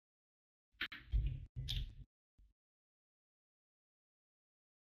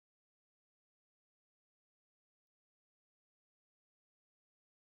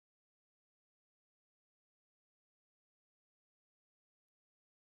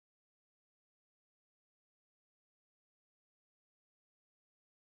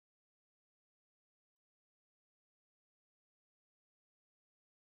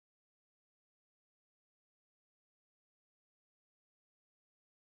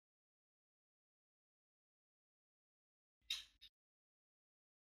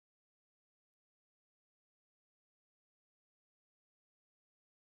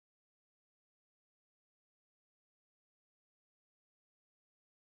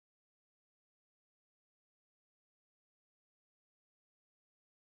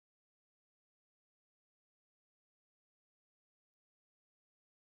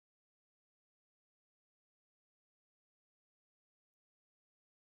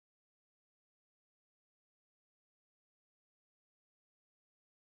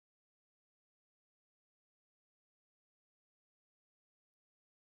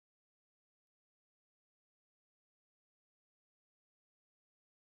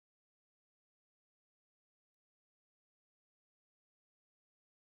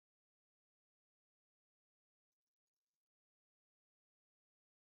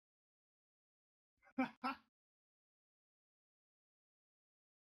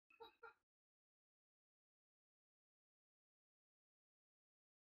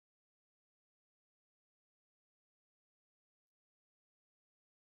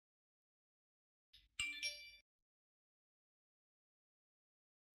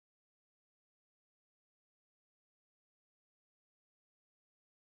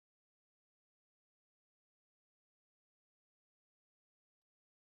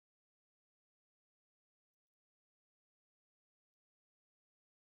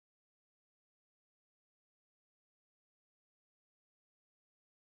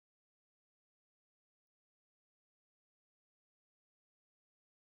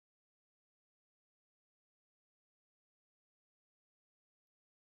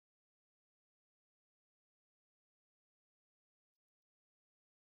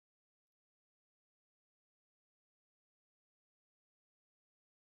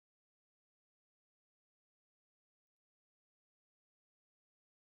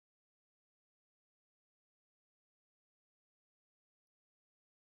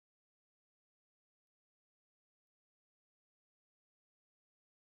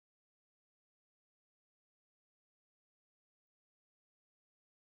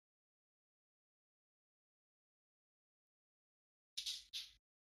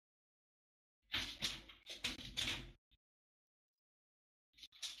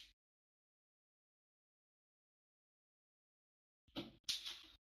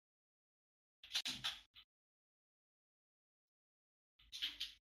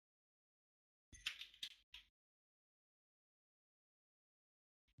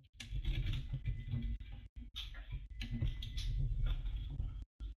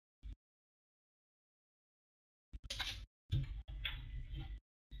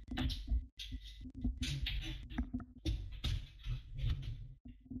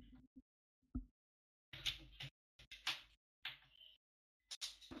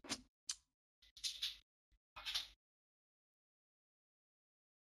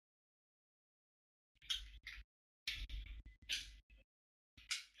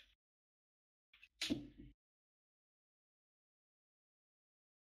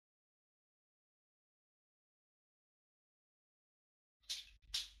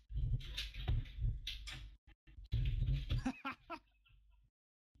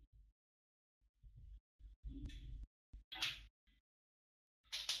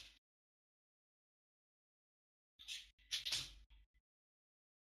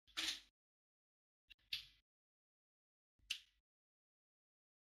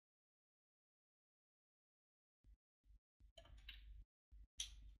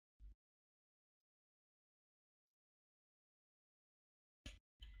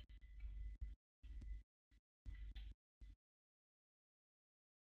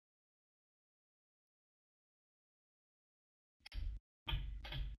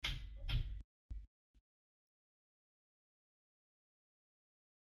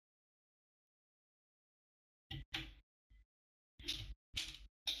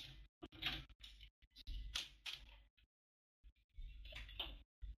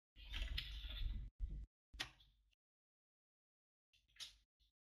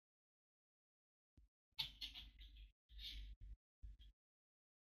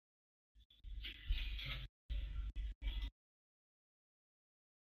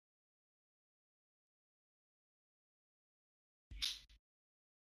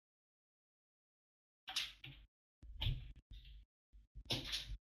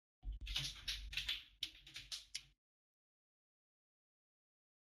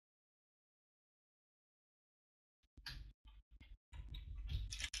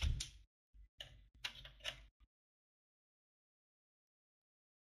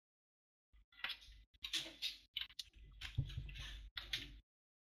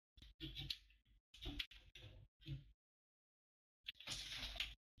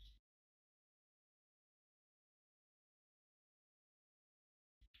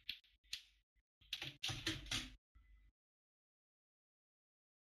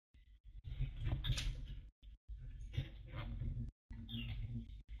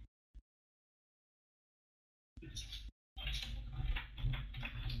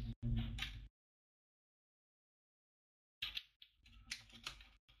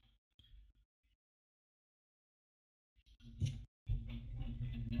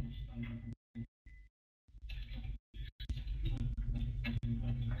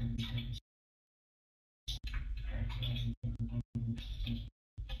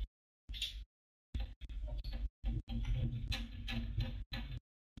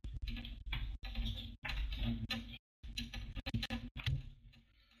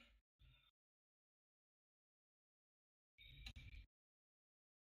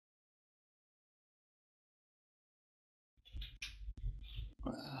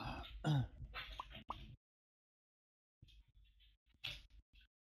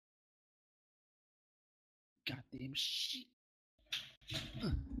Same shit.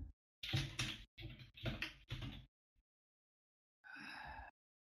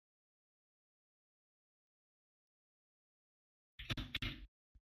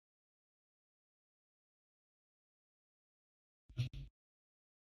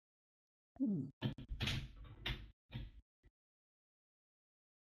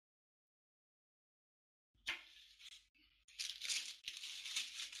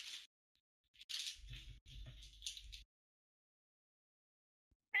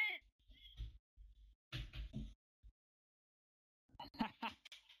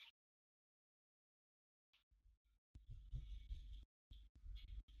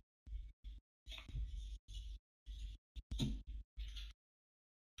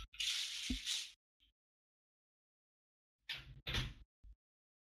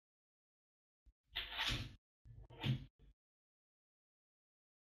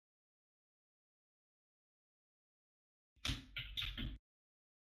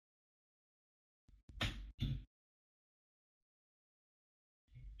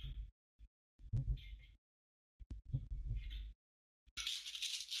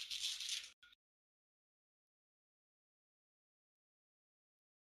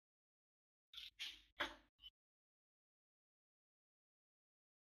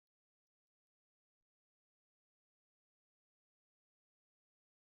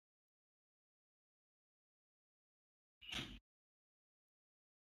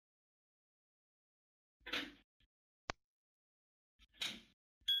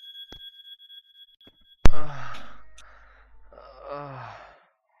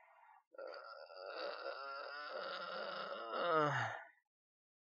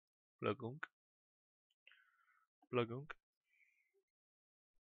 Blugunk. Blugunk.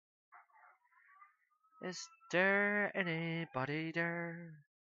 Is there anybody there?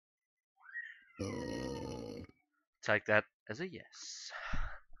 Take that as a yes.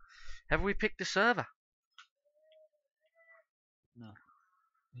 Have we picked the server? No.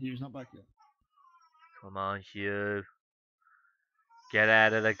 Hugh's not back yet. Come on, Hugh. Get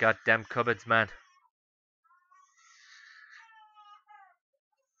out of the goddamn cupboards, man.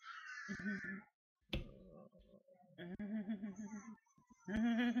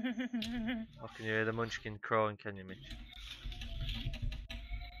 Oh, can you hear the munchkin crowing, can you, Mitch?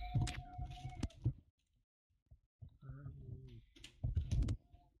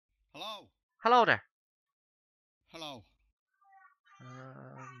 Hello. Hello there. Hello.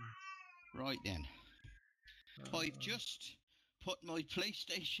 Right then. I've just put my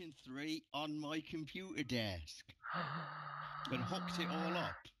PlayStation 3 on my computer desk and hooked it all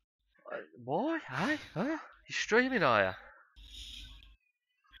up. Boy, hey? Huh? You streaming, are you?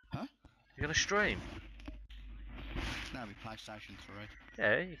 Huh? You gonna stream? No, my PlayStation 3.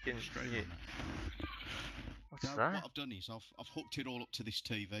 Yeah, you can Stream you, on that. what's So that? what I've done is I've hooked it all up to this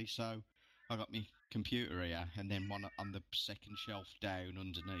TV, so I got my computer here, and then one on the second shelf down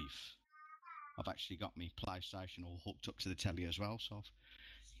underneath. I've actually got my PlayStation all hooked up to the telly as well, so I've,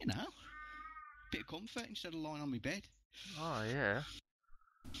 you know, a bit of comfort instead of lying on my bed. Oh yeah.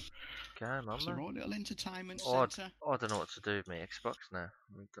 Game on, It's a man. right little entertainment Oh, centre. I don't know what to do with my Xbox now.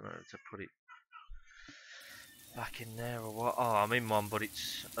 I don't know to put it back in there or what. Oh, I'm in one, but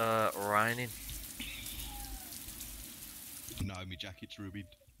it's raining. No, my jacket's ruined.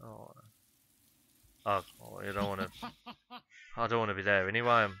 Oh, you don't want to. I don't want to be there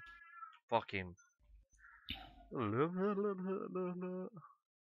anyway. I'm fucking.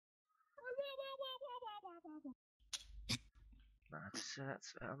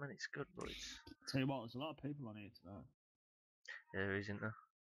 That's. I mean, it's good, but it's. Tell you what, there's a lot of people on here tonight. There isn't there?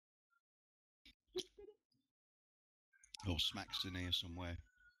 Or Smack's in here somewhere.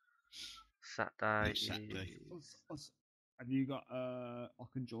 Saturday. It's Saturday. Have you got? I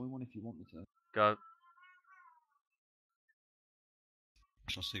can join one if you want me to. Go.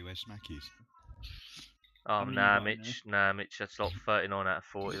 Shall I see where Smack is? Oh, many nah, you got in Mitch. Nah, Mitch. That's like 39 out of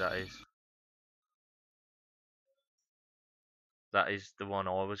 40. That is. That is the one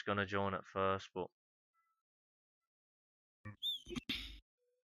I was gonna join at first, but.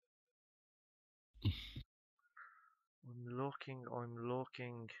 I'm looking.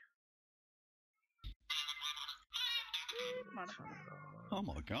 Oh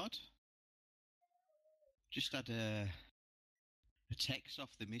my god. Just had a text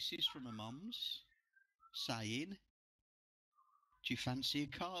off the missus from her mum's saying, "Do you fancy a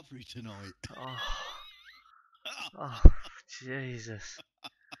carvery tonight?" Oh, Jesus.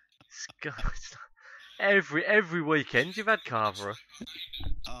 Every weekend you've had Carvery.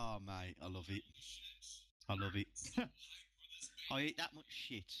 Oh mate, I love it. I love it. I eat that much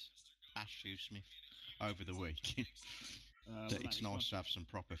shit. Ash Smith. over the week. What That about it's this one? nice to have some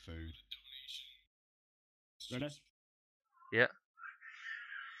proper food. Ready? Yeah.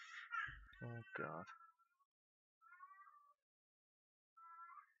 Oh god.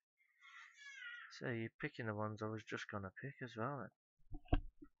 So you're picking the ones I was just gonna pick as well then.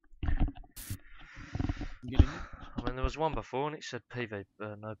 Get in there. I mean there was one before and it said PvP,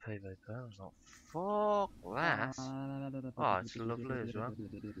 no PvP. I was like, fuck that. Oh, it's lovely as well.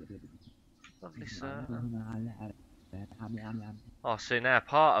 Lovely sir. Oh, see now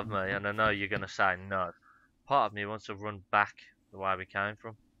part of me, and I know you're gonna say no, part of me wants to run back the way we came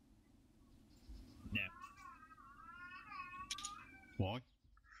from. No. Why?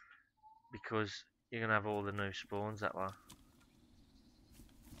 Because you're gonna have all the new spawns that way.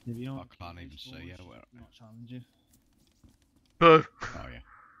 If you don't I can't even see you. Not challenge you. Boo! Oh, yeah.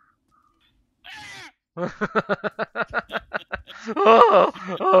 Oh,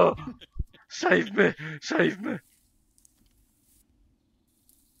 oh, save me, save me.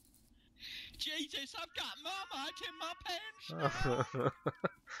 Jesus, I've got Marmite in my pants.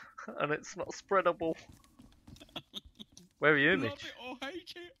 And it's not spreadable. Where are you, Love Mitch? it or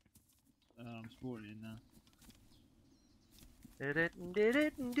hate it. I'm sporting in now.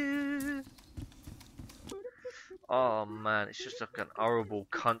 Oh man, it's just like an horrible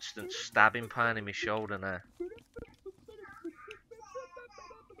constant stabbing pain in my shoulder now.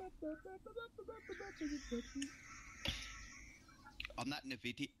 On that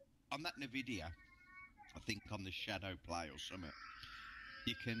Nvidia, I think on the Shadow Play or something,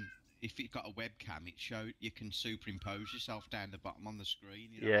 you can, if you've got a webcam, you can superimpose yourself down the bottom on the screen.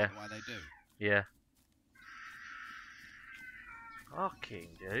 You know, Yeah. like the way they do. Yeah. Fucking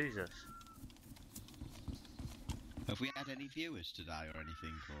Jesus. Have we had any viewers today or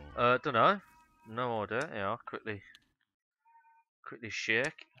anything? Or Don't know. No idea. Yeah, quickly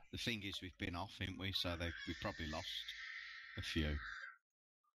shake. the thing is, we've been off, haven't we? So we've probably lost a few.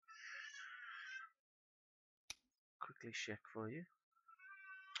 Quickly shake for you.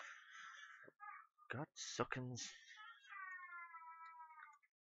 God suckins.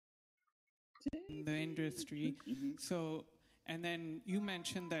 In the industry. So, and then you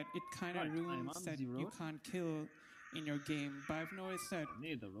mentioned that it kind of Right, I'm ruins on that the you road. can't kill in your game. But I've noticed that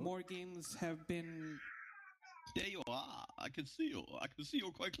Near the road. more games have been. There you are. I can see you. I can see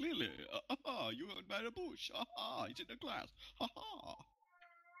you quite clearly. You went by the bush. It's in the glass.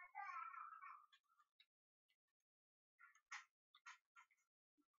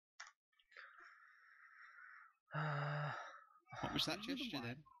 What was that Did you do the gesture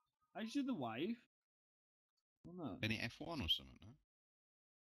then? wave? I just did the wave. Oh no. Any F1 or something? No?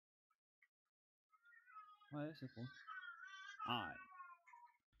 Why is it for? Hi.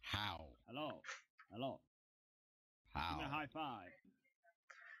 How? Hello. Hello. Give me a How? high five.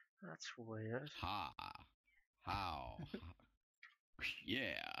 That's weird. Ha. How?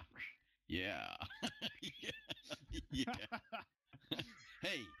 Yeah. Yeah. Yeah.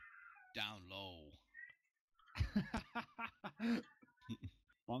 Hey, down low.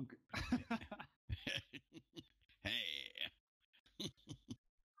 Bonk. Hey.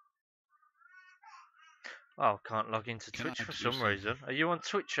 Oh, can't log into Can Twitch I for do some something? reason. Are you on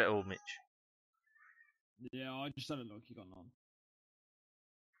Twitch at all, Mitch? Yeah, I just had a look. You got on.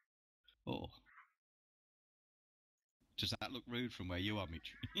 Oh. Does that look rude from where you are,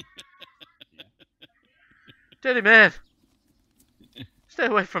 Mitch? Dirty man! Stay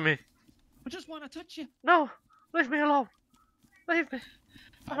away from me! I just want to touch you. No! Leave me alone! Leave me!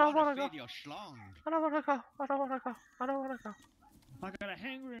 I don't wanna want to go! feed your schlong. I don't want to go! I don't want to go! I don't want to go! I got a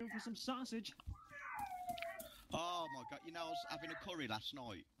hangry for some sausage. Oh my god, you know, I was having a curry last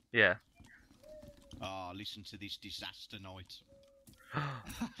night. Yeah. Oh, listen to this disaster night.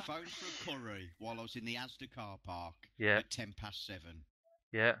 Phoned for a curry while I was in the Asda car park Yeah. at 7:10.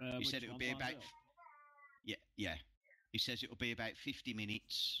 Yeah. He said it would be about... Yeah. He says it will be about 50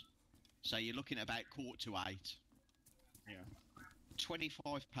 minutes. So you're looking at about 7:45. Yeah.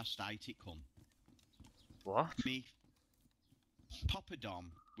 8:25 it come. What? Me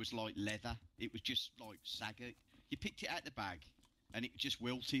poppadom was like leather. It was just like saggy. You picked it out the bag and it just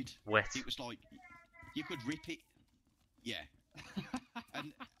wilted. Wet. It was like you could rip it. Yeah.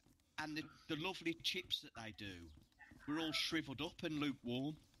 and the lovely chips that they do were all shriveled up and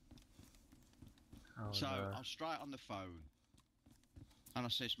lukewarm. Oh, So no. I was straight on the phone and I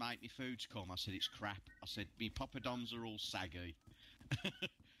says, mate, my food's come. I said, it's crap. I said, me poppadoms are all saggy.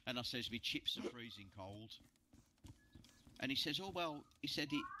 And I says, me chips are freezing cold. And he says, oh, well, he said,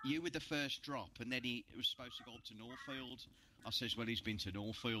 you were the first drop and then he was supposed to go up to Northfield. I says, well, he's been to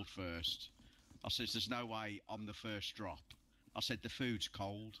Northfield first. I says, there's no way I'm the first drop. I said, the food's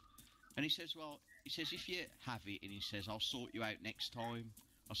cold. And he says, well, if you have it, and he says, I'll sort you out next time.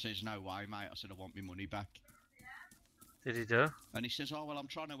 I says, no way, mate. I said, I want my money back. Did he do? And he says, oh, well, I'm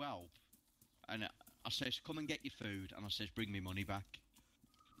trying to help. And I says, come and get your food. And I says, bring me money back.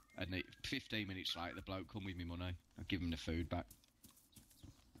 And 15 minutes later, the bloke come with me money. I give him the food back.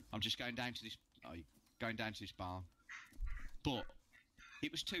 I'm just going down to this barn. But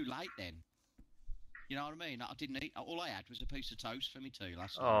it was too late then. You know what I mean? I didn't eat. All I had was a piece of toast for me tea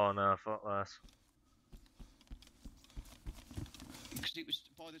last night. Oh no, fuck that. Because it was,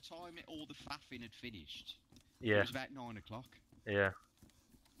 by the time all the faffing had finished, Yeah. it was about 9 o'clock. Yeah.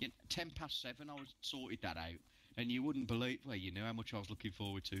 7 I was sorted that out. And you wouldn't believe, well, you know how much I was looking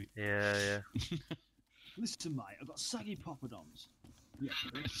forward to it. Yeah, yeah. Listen, mate, I've got saggy poppadoms. Yeah.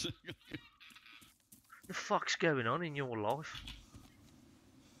 The fuck's going on in your life?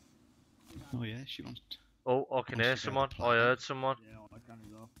 Oh yeah, she wants. Oh, I can hear someone. I heard someone. Yeah, I can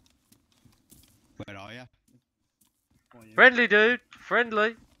as well. Where are you? Oh, yeah. Friendly dude,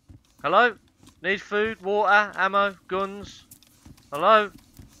 friendly. Hello? Need food, water, ammo, guns. Hello?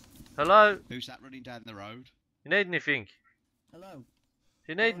 Hello? Who's that running down the road? You need anything? Hello. Do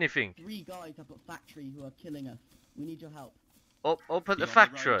you need anything? 3 guys up at factory who are killing us. We need your help. Up at the You're on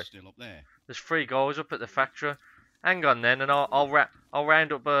factory. road still up there. There's 3 guys up at the factory. Hang on then, and I'll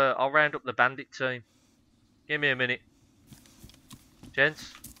round up the bandit team. Give me a minute,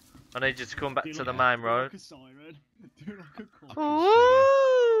 gents. I need you to come back to the main road. Do like a siren. Do like a call.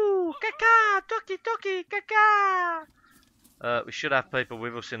 Ooh, caca, ducky, ducky, caca. We should have people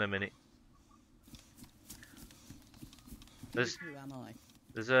with us in a minute. There's Who am I?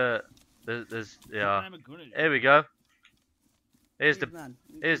 yeah. I'm a gunner, Here we go. Here's Please, the. man.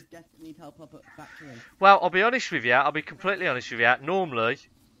 We here's- desperately need help up at factory. Well, I'll be honest with you. I'll be completely honest with you. Normally,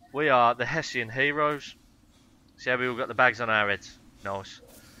 we are the Hessian Heroes. See how we all got the bags on our heads? Nice.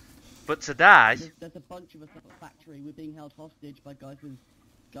 But today, There's a bunch of us up at factory. We're being held hostage by guys with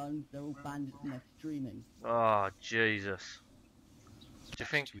guns. They're all bandits and they're streaming. oh Jesus. Do you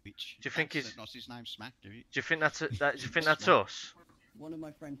think? Twitch. do you think That's, he's- What's his name? Smack, do it? Do you think that's us? One of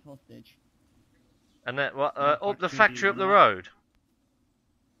my friends hostage. And then what? Up the factory, up the road.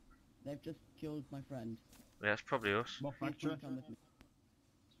 They've just killed my friend. Yeah, that's probably us. What Please factory? come with me.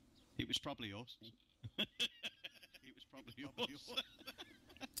 It was probably us. It was probably us.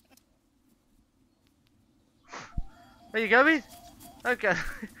 Where you going? Okay.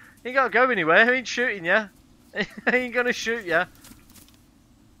 You gotta go anywhere. He ain't shooting you. He ain't gonna shoot you.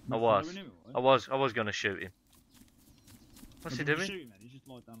 I was. I was gonna shoot him. What's he doing? Shoot, man. He's just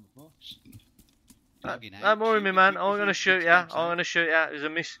lied down before. Logging out. Don't worry me, man. Shoot I'm gonna shoot you. I'm gonna shoot you. There's a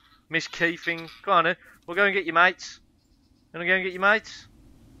miss key thing. Go on, then. We'll go and get your mates. Gonna go and get your mates.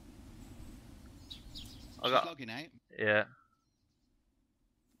 I She's got. logging out. Yeah.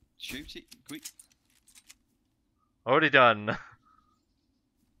 Shoot it, quick. Already done.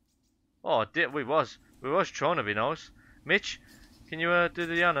 Oh, we was trying to be nice. Mitch, can you do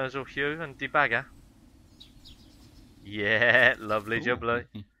the honours of Hugh and debagger? Yeah, lovely jubbly.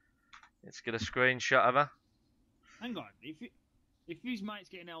 Let's get a screenshot of her. Hang on. If his mate's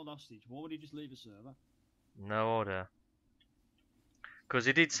getting held hostage, why would he just leave the server? No order. Because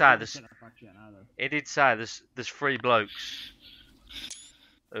he did say this. He did say there's 3 blokes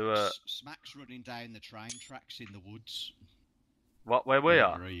who are Smack's running down the train tracks in the woods. what where we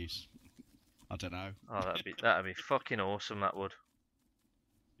are. Wherever he is. I don't know. Oh, that'd be fucking awesome. That would.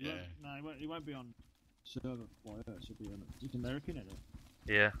 Yeah. No, he won't be on server for us. He'll be on. He's American, isn't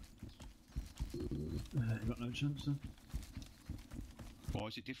Yeah. he? You got no chance, then. Why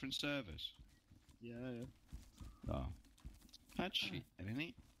is it different servers? Yeah. Oh. That's shit, isn't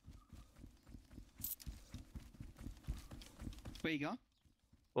it? Where you go?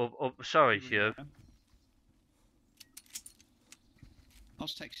 Oh, sorry, Hugh. I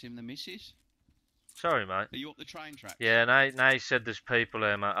was texting the missus. Sorry, mate. Are you up the train tracks? Yeah, now you said there's people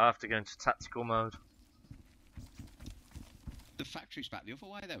here, mate. I have to go into tactical mode. The factory's back the other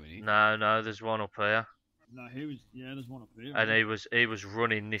way though, isn't it? No, there's one up here, No, he was. Yeah, there's one up here. and he was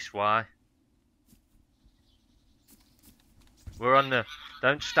running this way. We're on the.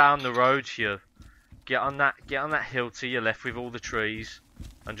 Don't stay on the road, Hugh. Get on that hill to your left with all the trees,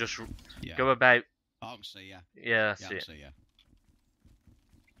 and just Yeah. go about. I can see ya. Yeah, that's Yeah, I can it. see ya.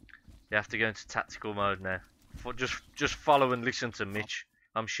 You have to go into tactical mode now. Just follow and listen to Mitch.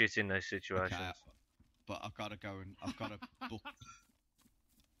 I'm shit in those situations. Okay, but I've got to go and I've got to book.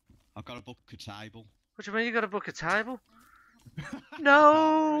 I've got to book a table. What do you mean you got to book a table?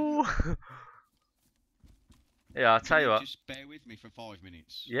 No. Yeah, I'll tell you what. Just bear with me for 5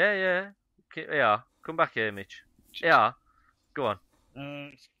 minutes. Yeah. Yeah, come back here, Mitch. Yeah, go on.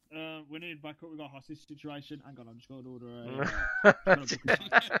 we need backup. We got a hostage situation. Hang on, I'm just going to order a.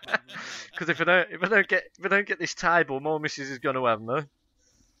 Because if I don't get this table, my missus is going to have no.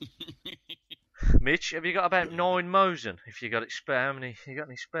 Mitch, have you got about 9 Mosen? If you got it spare, how many? You got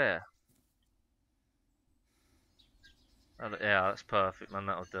any spare? Oh, yeah, that's perfect, man.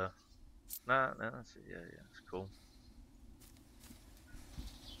 That'll do. No, that's it. Yeah, that's cool.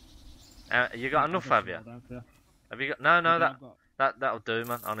 You got enough, have you? Have you got? No, that'll do,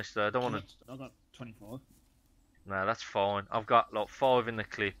 man. Honestly, I don't want to. I got 25. No, that's fine. I've got like 5 in the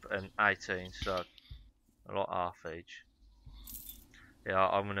clip and 18, so a lot half each. Yeah,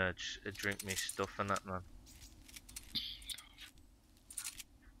 I'm gonna drink me stuff and that, man.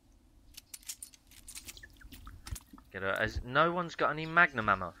 Get as no one's got any Magnum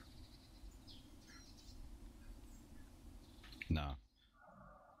ammo. No.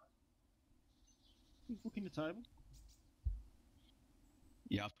 You fucking the table.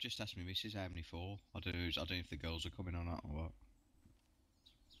 Yeah, I've just asked my missus how many for. I don't know if the girls are coming or not or what.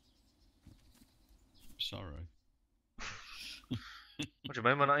 Sorry. What do you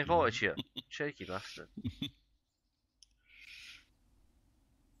mean we're not invited you? Cheeky bastard.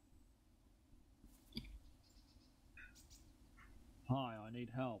 Hi, I need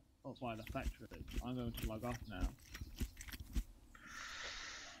help up by the factory. I'm going to log off now.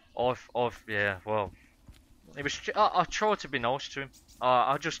 Yeah, well, it was. I tried to be nice to him.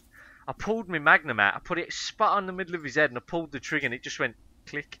 I pulled my Magnum out. I put it spot on the middle of his head, and I pulled the trigger, and it just went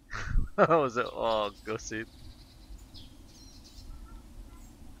click. I was like, oh, gutted.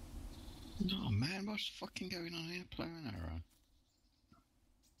 Oh man, what's fucking going on here? Play an arrow.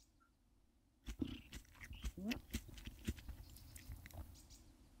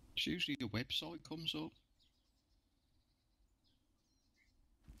 It's usually a website comes up.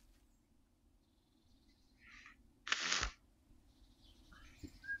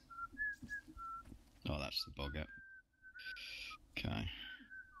 Oh, that's the bugger. Okay.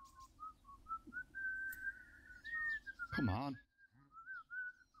 Come on.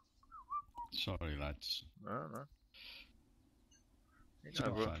 Sorry, lads. No.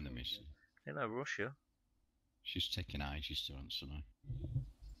 Find the mission. Ain't no rush here. She's taking ages to answer now.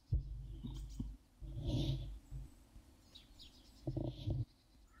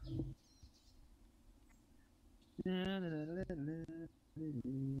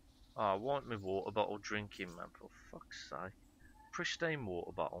 Oh, I want my water bottle drinking, man, for fuck's sake. Pristine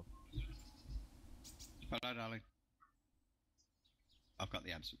water bottle. Hello, darling. I've got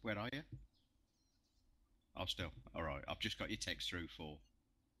the answer. Where are you? Oh, still. Alright, I've just got your text through for...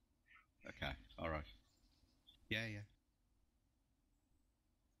 Okay, alright. Yeah.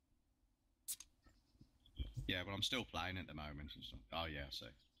 Yeah, well, I'm still playing at the moment and stuff. Oh, yeah, I see.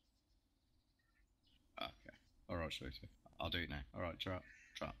 Okay. Alright, sweetie. I'll do it now. Alright, try.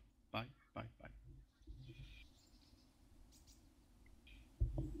 Bye.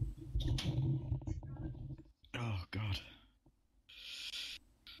 Oh, God.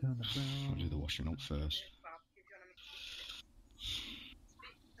 I'll do the washing up first.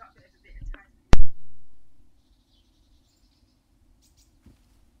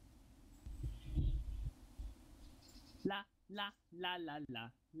 La.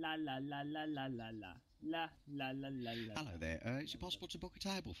 Hello there. Is it possible to book a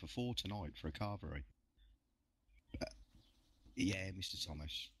table for 4 tonight for a carvery? Yeah, Mr.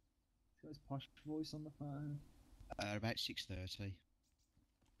 Thomas. Got his posh voice on the phone. About 6:30.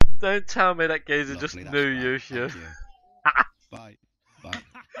 Don't tell me that geezer just Lovely, knew you, that's yeah. Bye. Bye.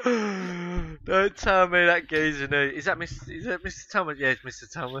 Don't tell me that geezer knew. Is that Mr. Thomas? Yeah, it's Mr.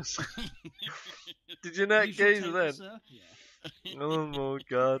 Thomas. Did you know that geezer then? Yeah. Oh my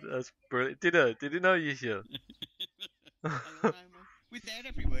god, that's brilliant. Did he know you, sure? We're there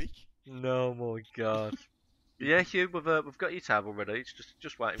every week. No, my god. Yeah, Hugh, we've got your table ready. It's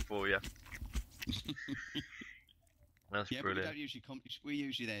just waiting for you. That's Yeah, but we brilliant. don't usually come. We're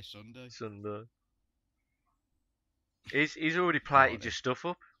usually there Sunday. Sunday. He's already plated your stuff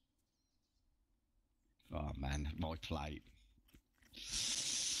up. Oh man, my plate.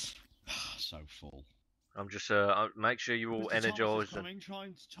 So full. I'm just make sure you're all Mr. Thomas is energized. coming,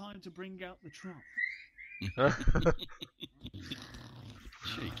 trying to bring out the trap.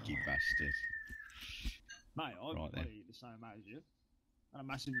 Cheeky bastard. Mate, I've Right then. probably the same amount as you. And a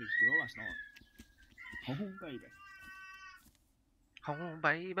massive mixed grill last night. Oh baby. Oh,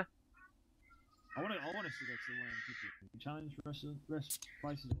 baby. I want us to go to one of the challenge rest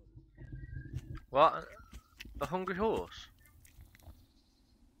places. What? The Hungry Horse?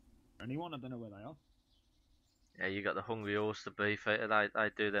 Anyone? I don't know where they are. Yeah, you got the Hungry Horse, the Beef Eater. They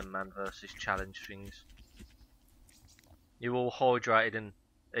do them man versus challenge things. You all hydrated and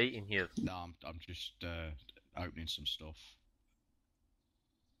Eating you. No, I'm just opening some stuff.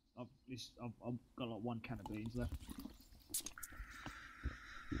 I've got like 1 can of beans left.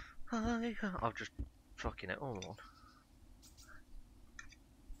 I've just fucking it all on.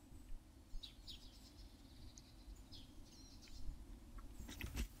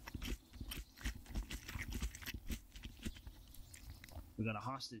 We're gonna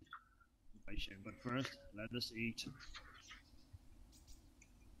hostage invasion, but first, let us eat.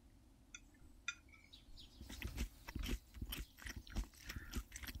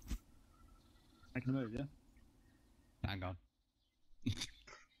 I can move, yeah? Hang on.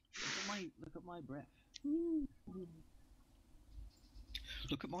 Look at my breath.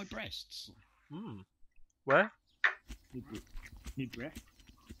 Look at my breasts. Where? Need breath?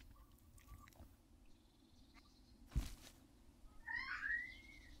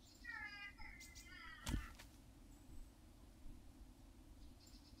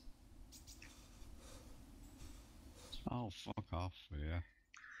 Oh, fuck off, yeah.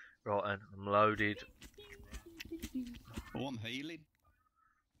 Right, and I'm loaded. Oh, I'm healing.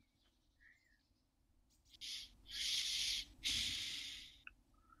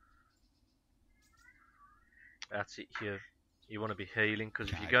 That's it here. You want to be healing because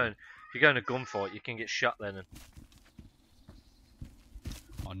if Okay. you're going to gunfight, you can get shot then. And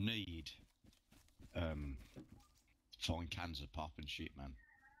I need find cans of pop and shit, man.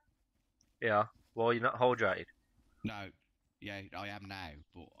 yeah, well, you're not hydrated. No, yeah, I am now,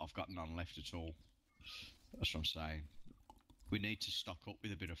 but I've got none left at all. That's what I'm saying. We need to stock up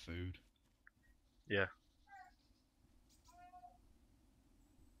with a bit of food. Yeah.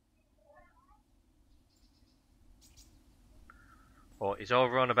 Or he's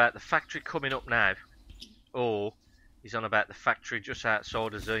over on about the factory coming up now, or he's on about the factory just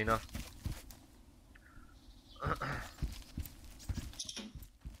outside of Xena.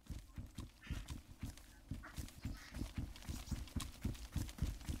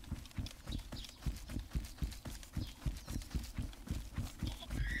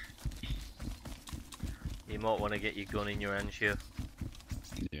 You might want to get your gun in your hands here.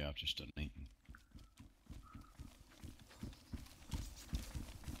 Yeah, I've just done eating.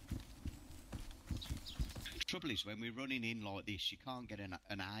 The trouble is, when we're running in like this, you can't get an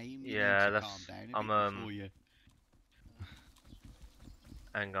aim. You Yeah, need to that's. calm down a I'm bit before you.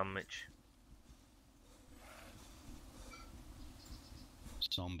 Hang on, Mitch.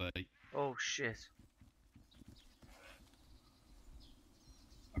 Zombie. Oh shit.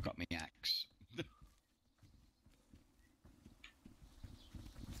 I got my axe.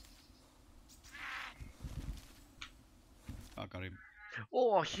 I got him.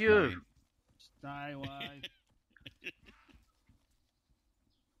 Oh, Hugh. Stay away.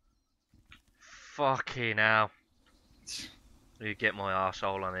 Fucking hell. You get my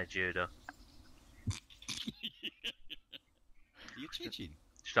arsehole on there, Judah. You're twitching.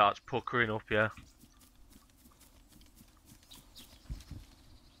 Starts puckering up, yeah.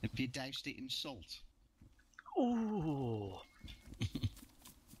 Have you doused it in salt? Ooh.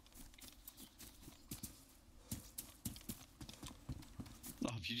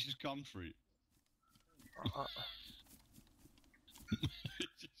 Oh, have you just gone for it?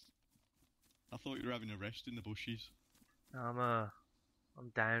 I thought you were having a rest in the bushes. I'm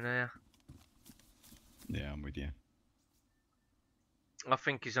down here. Yeah, I'm with you. I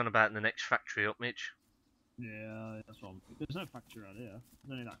think he's on about the next factory up, Mitch. Yeah, that's what I'm thinking. There's no factory out here.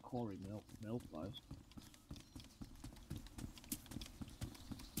 There's only that quarry mill place.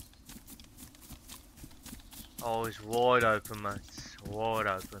 Oh, he's wide open, mate. Wide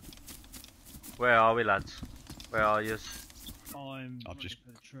open. Where are we, lads? Where are you? I've just-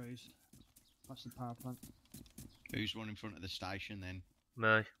 for the trees. That's the power plant. Who's one in front of the station then?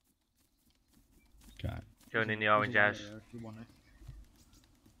 Me. Okay. Going in the There's a orange way house. there if you want it.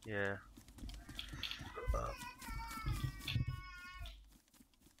 Yeah.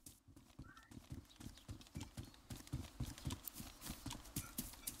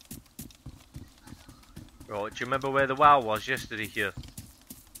 Right, do you remember where the well was yesterday here?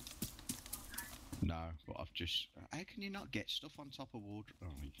 No, but I've just. How can you not get stuff on top of water? Oh,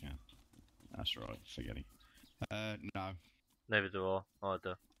 you can. That's right. Forget it. No. Never do I.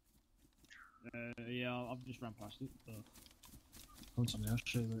 Either. Yeah, I've just ran past it. Hold on, I'll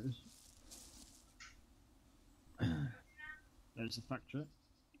show you where it is. There's the factory.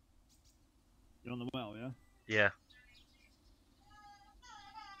 You're on the well, yeah? Yeah.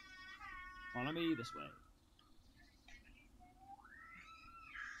 Follow me this way.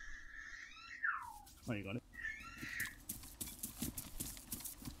 Oh, you got it.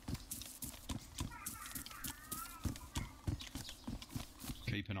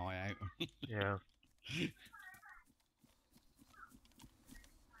 Keep eye out. Yeah.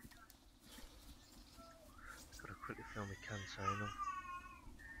 Gotta quickly fill my container.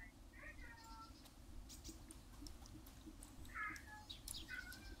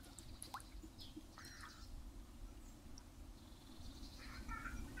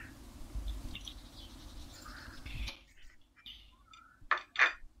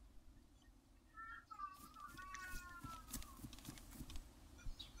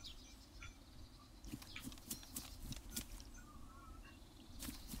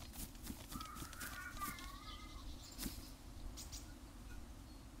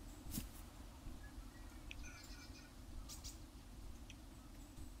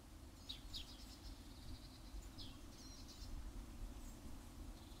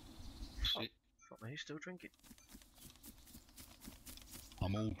 Shit. Fuck me, still drinking.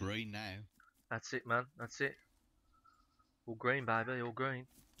 I'm all green now. That's it, man. That's it. All green, baby. All green.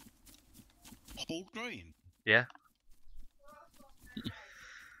 All green? Yeah.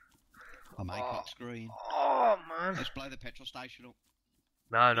 I'm Acock's green. Oh, man. Let's blow the petrol station up.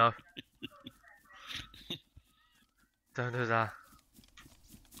 No, no. Don't do that.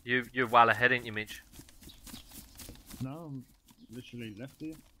 You're well ahead, ain't you, Mitch? No, I'm literally left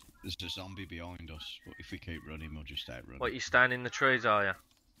here. There's a zombie behind us, but if we keep running, we'll just outrun. What, you stand in the trees, are you?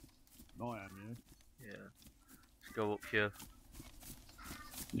 I am, yeah. Yeah. Let's go up here.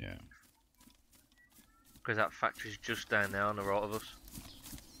 Yeah. Because that factory's just down there on the right of us.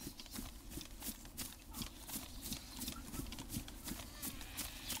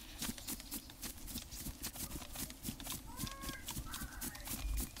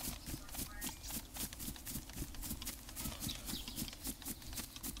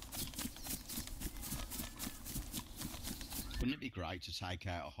 Wouldn't it be great to take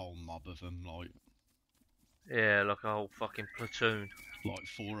out a whole mob of them, Yeah, like a whole fucking platoon. like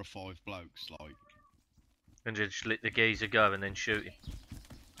 4 or 5 blokes, like. And just let the geezer go and then shoot him.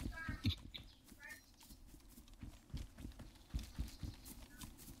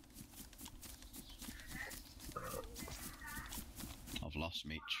 I've lost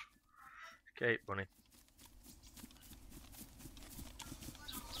Mitch. Keep running.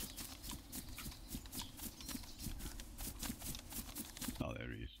 Oh, there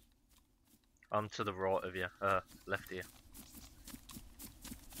he is. I'm to the right of you. Left of you.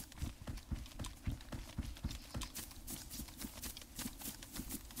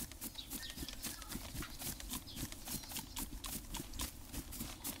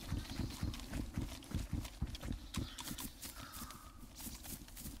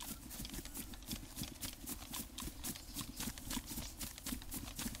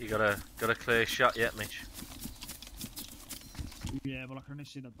 You got a clear shot yet, Mitch? Yeah, but I can only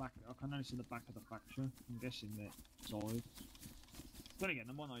see the back. I can only see the back of the factory. I'm guessing that side. Then again,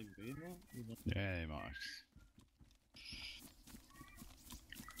 there might not even be in there. Yeah, he might.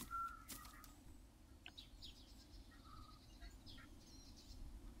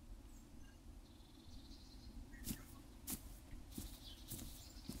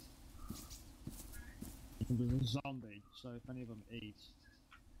 There's a zombie, so if any of them eat.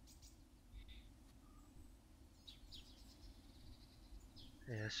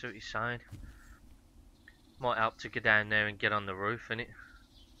 Yeah, see what you're saying. Might help to go down there and get on the roof, innit?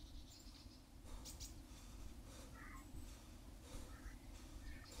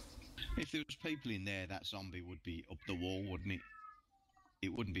 If there was people in there, that zombie would be up the wall, wouldn't it?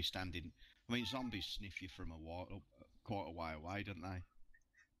 It wouldn't be standing. I mean, zombies sniff you from quite a way away, don't they?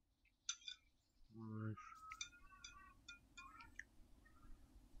 Mm.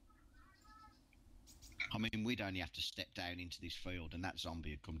 I mean, we'd only have to step down into this field and that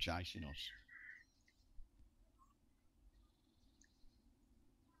zombie would come chasing us.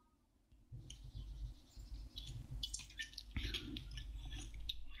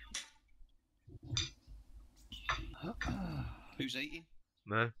 Who's eating?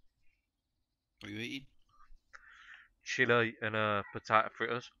 No. What are you eating? Chili and potato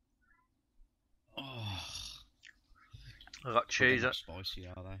fritters. Oh, I got cheese. they're not spicy,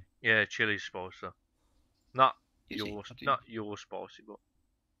 are they? Yeah, chili spicy. Not Is your, it? I didn't- not your spicy, but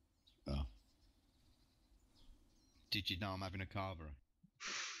Oh. Did you know I'm having a carvery?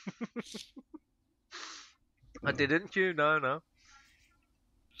 I didn't. You? No.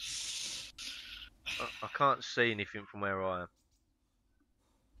 I can't see anything from where I am.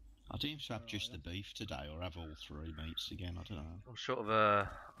 I do to have just the beef today, or have all 3 meats again. I don't know. I'm sort of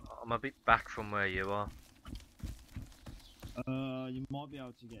I'm a bit back from where you are. You might be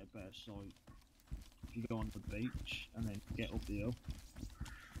able to get a better sight if you go on the beach and then get up the hill.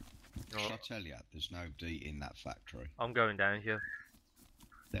 Shall I tell you, there's nobody in that factory. I'm going down here.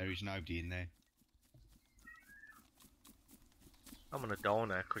 There is nobody in there. I'm gonna die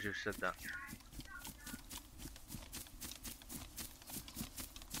now because you've said that.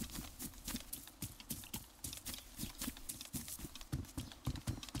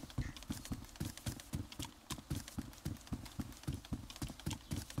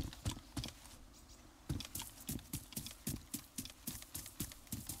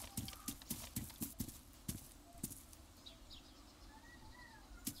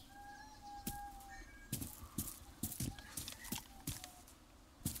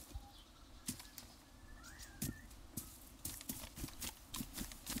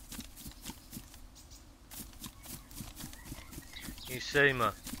 You see me?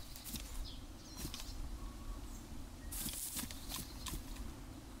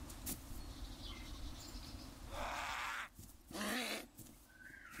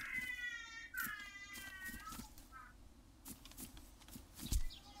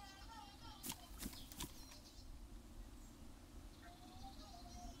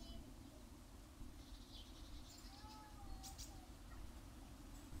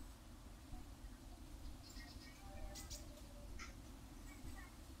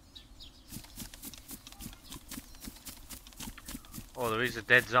 Oh, there is a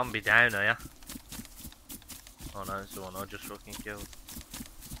dead zombie down here. Oh no, it's the one I just fucking killed.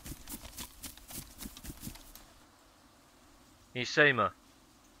 You see me?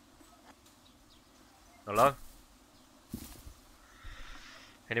 Hello?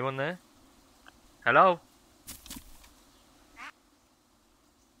 Anyone there? Hello?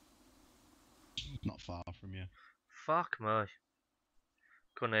 Not far from you. Fuck me.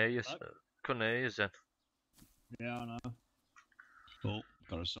 Couldn't hear you. Couldn't hear you then. Yeah, I know. Oh,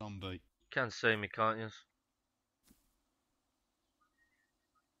 got a zombie. Can't see me, can't you?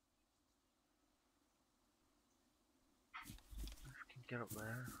 Fucking get up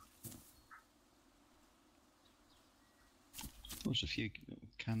there. There's a few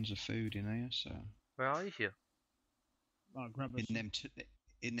cans of food in here, so Where are you here? Oh, grab us.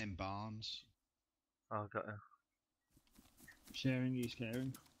 in them barns. Oh, I got you. Sharing is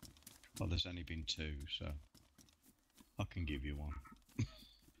caring. Well, there's only been 2, so I can give you one.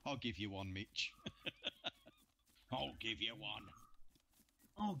 I'll give you one, Mitch. I'll give you one.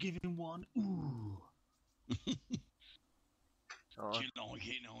 I'll give him one. Ooh. Oh, Do you like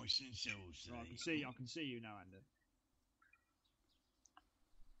it nice and saucy? Right, I can see you now, Andy.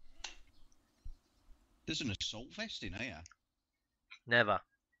 There's an assault vest in here. never.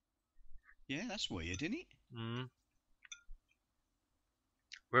 Yeah, that's weird, isn't it? Mm.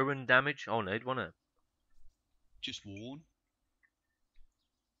 Ruin damage? I'll need one of them. Just worn.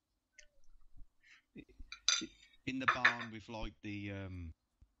 In the barn with like the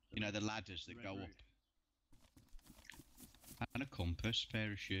you know, the ladders that go up. And a compass,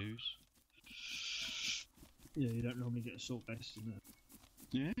 pair of shoes. Yeah, you don't normally get assault vests in it.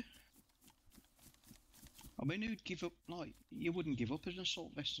 Yeah. I mean, who'd give up, like, you wouldn't give up as an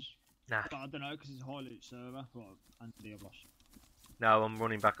assault vest. Nah. But I don't know, because it's a high loot server. But Andy, I've lost. No, I'm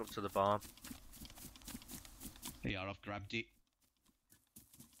running back up to the barn. Here, I've grabbed it.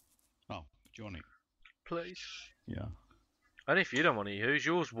 Oh, Johnny. Please. Yeah. And if you don't want to use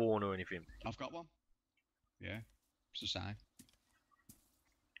yours worn or anything. I've got one. Yeah, it's the same.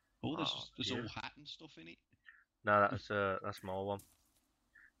 Oh, there's all hat and stuff in it. No, that's my one.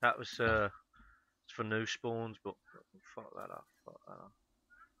 That was it's for new spawns, but fuck that up. Fuck that up.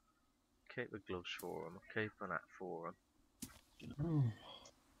 Keep the gloves for them. Keep an hat for them. Oh.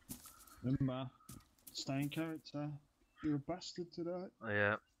 Remember, stay in character. You're a bastard today.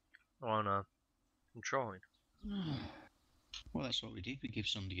 Yeah. I know. I'm trying. Well, that's what we did. We give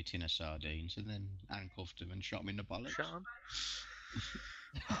somebody a tin of sardines and then handcuffed them and shot them in the bollocks. Shut up.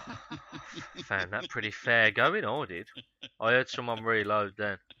 Found that pretty fair going, I did. I heard someone reload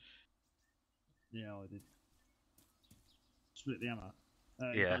then. Yeah, I did. Split the ammo.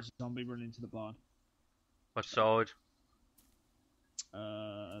 Yeah. There's a zombie running into the barn. What side?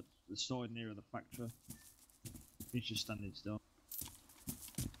 The side near the factory. He's just standing still.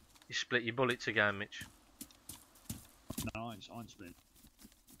 You split your bullets again, Mitch. No, I ain't split.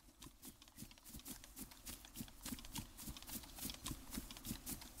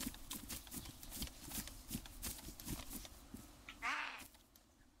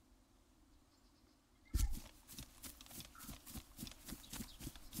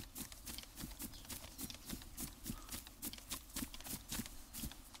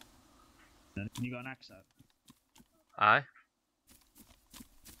 You got an axe out? Aye.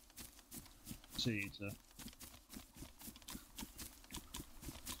 See you, sir.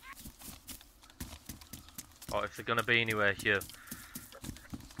 Oh, if they're gonna be anywhere here.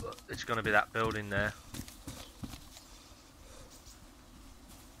 it's going to be that building there.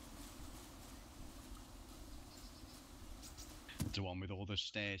 The one with all the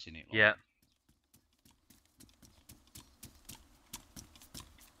stairs in it. Like. Yeah.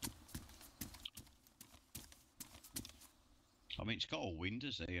 I mean, it's got all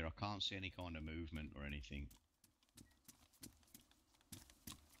windows here. I can't see any kind of movement or anything.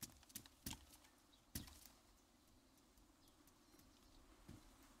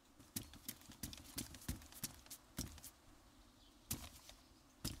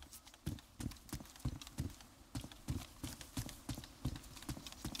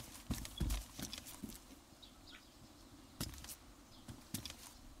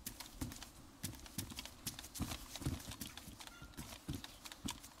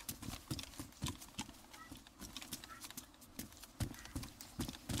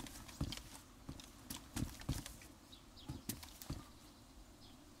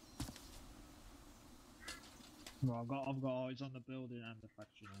 Well, I've got eyes on the building and the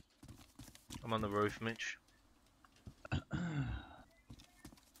factory now. I'm on the roof, Mitch. Oh,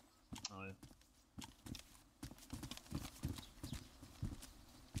 yeah.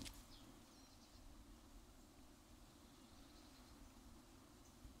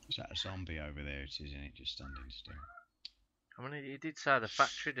 Is that a zombie over there? It is, isn't it? Just standing still. I mean, he did say the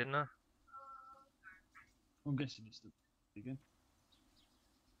factory, didn't I? I'm guessing it's the again.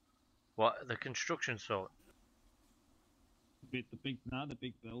 What, the construction site? The big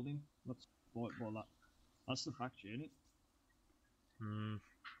building. That's what that's the factory, isn't it? Hmm.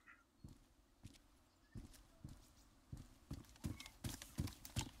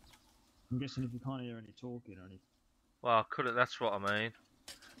 I'm guessing if you can't hear any talking or anything. Well, I could have, that's what I mean.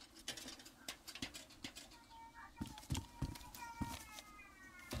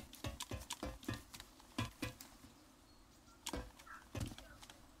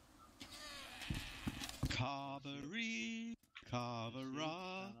 Carvery,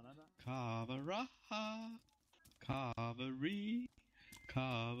 carvera, carvera, carvery,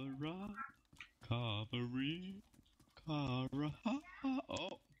 carvera, carvery, carvera.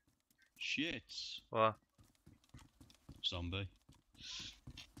 Oh, shit. What? Zombie.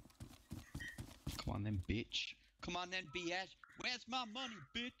 Come on then, bitch. Come on then, BS. Where's my money,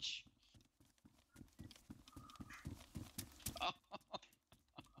 bitch?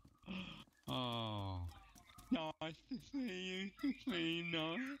 Oh, nice to see you,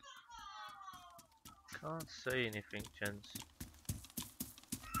 nice. Can't see anything, gents.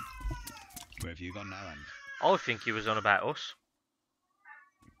 Where have you gone now, Andy? I think he was on about us.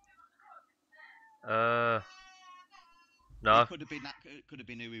 No. It could have been that. It could have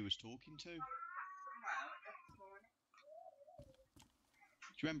been who he was talking to. Do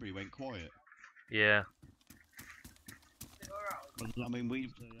you remember he went quiet? Yeah. I mean, we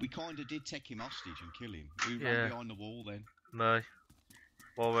kind of did take him hostage and kill him. We Yeah. ran behind the wall then. Me.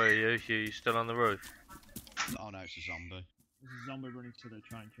 What were you? You still on the roof? Oh no, it's a zombie. There's a zombie running to the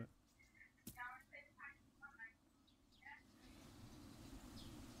train track.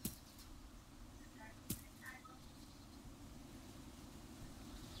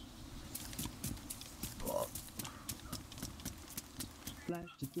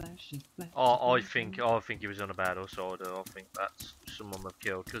 Oh, I think he was on about us. I think that's someone we've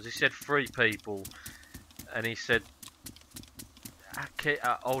killed because he said 3 people, and he said,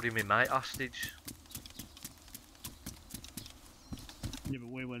 "Holding me mate hostage." Yeah, but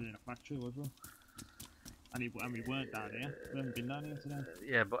we weren't in a factory, was we? And we weren't down here. We haven't been down here today.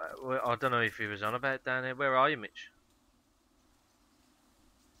 Yeah, but I don't know if he was on about down here. Where are you, Mitch?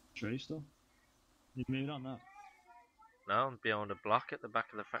 Tree still. You moved on that. No, I'm behind a block at the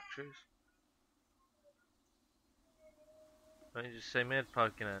back of the factories. Don't you just see me head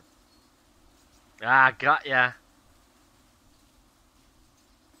poking out? Ah, got ya!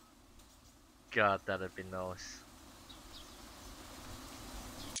 God, that'd be nice.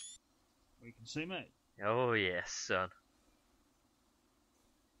 We can see, mate. Oh yes, son.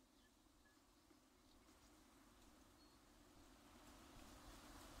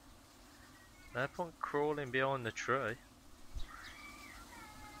 No point crawling behind the tree.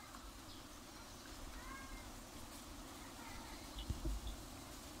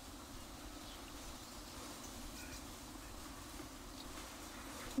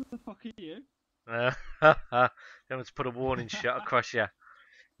 What the fuck are you? They want to put a warning shot across you.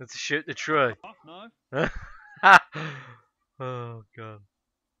 And to shoot the tree. Oh, no. Oh god.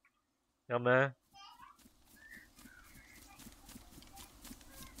 I'm there.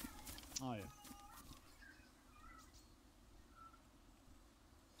 Oh, yeah.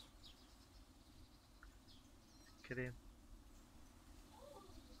 Get in.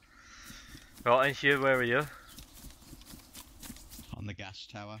 Right, and Hugh, where are you? On the gas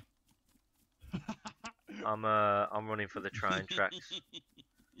tower. I'm running for the train tracks.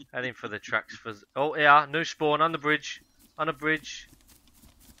 Heading for the tracks for... Oh, yeah, new spawn on the bridge. On a bridge.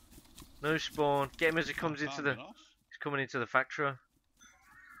 New spawn. Get him as he comes into the... He's coming into the factory.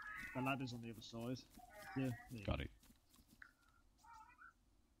 The ladder's on the other side. Yeah. Got it.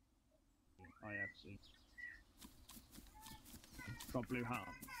 I have seen. Got blue hat.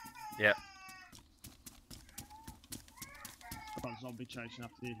 Yeah. I've got a zombie chasing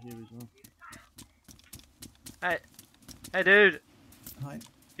after you here as well. Hey, dude. Hi.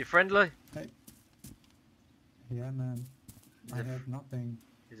 You friendly? Hey. Yeah, man. I have nothing.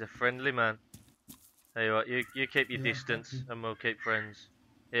 He's a friendly man. Tell you what, you keep your Yeah, distance thank you. and we'll keep friends.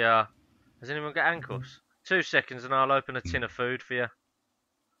 Yeah. Has anyone got handcuffs? 2 seconds and I'll open a tin of food for you.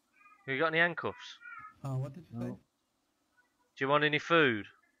 You got any handcuffs? What did you say? No. Do you want any food?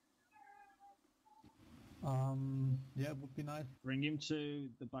 Yeah, it would be nice. Bring him to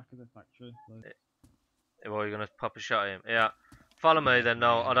the back of the factory. Like. Well, you're gonna pop a shot at him. Yeah. Follow me then.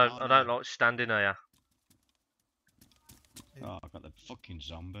 No, I don't like standing here. Oh, I got the fucking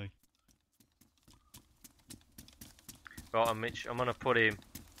zombie. Right, I'm Mitch. I'm gonna put him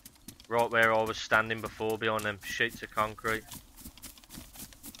right where I was standing before, behind them sheets of concrete.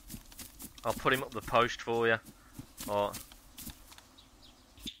 I'll put him up the post for you. Right.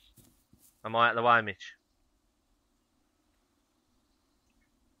 Am I out of the way, Mitch?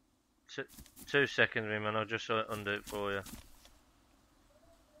 2 seconds, man. I'll just undo it for you.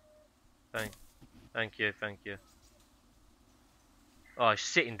 Thank you. Oh, he's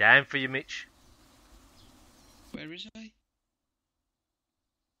sitting down for you, Mitch. Where is he?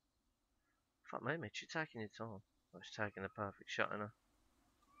 Fuck me, Mitch. You're taking your time. I was taking the perfect shot, innit?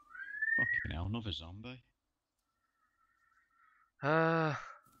 Fucking hell, another zombie.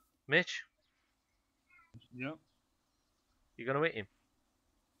 Mitch, Yep. you gonna hit him?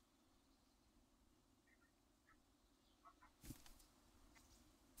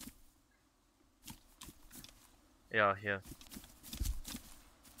 Yeah.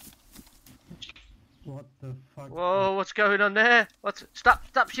 What the fuck? Whoa, what's going on there?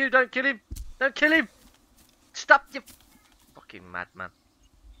 Stop, Hugh, don't kill him! Don't kill him! Stop, you fucking madman.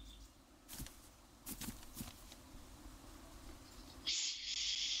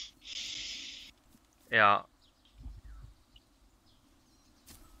 Yeah.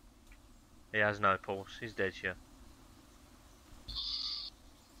 He has no pulse, he's dead, yeah.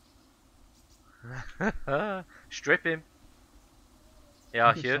 Strip him.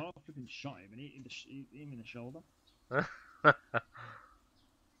 Yeah, Hugh. I flipping shot him and hit him in the shoulder.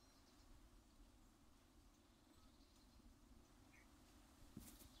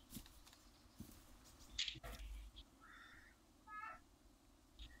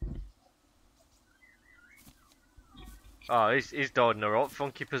 Oh, he's died in a right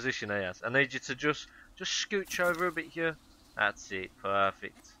funky position, he has. I need you to just scooch over a bit here. That's it,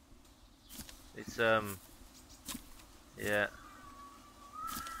 perfect. It's yeah.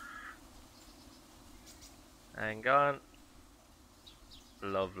 Hang on.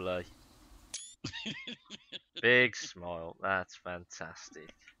 Lovely. Big smile. That's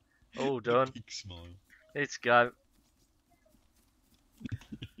fantastic. All done. Big smile. Let's go.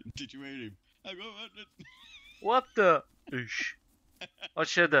 Did you hear him? What the? Oosh. I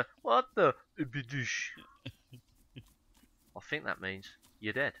said the. What the? Ubidoosh. I think that means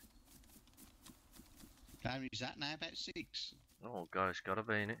you're dead. How many is that now? About 6. Oh god, it's gotta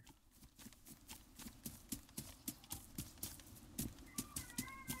be in it.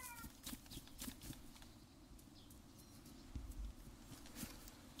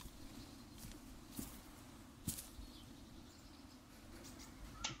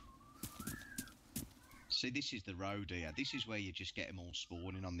 See, this is the road here. This is where you just get them all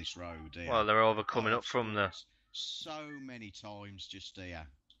spawning on this road here. Well, they're over coming Oh, up from the. so many times just here.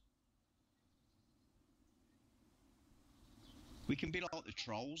 We can be like the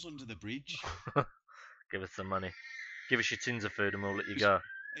trolls under the bridge. Give us some money. Give us your tins of food and we'll let you go.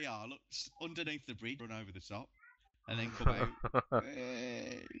 Yeah, look, underneath the bridge, run over the top, and then come out.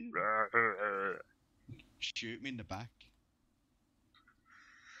 Shoot me in the back.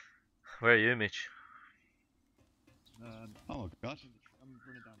 Where are you, Mitch? Oh god. I'm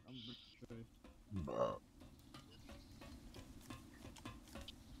running down. I'm running through.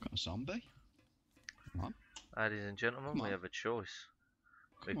 Got a zombie. Come on. Ladies and gentlemen, Come we on. have a choice.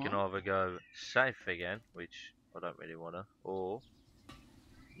 We Come can on. either go safe again, which I don't really want to, or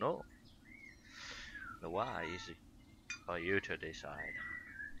no. The way is for you to decide.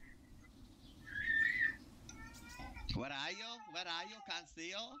 Where are you? Where are you? Can't see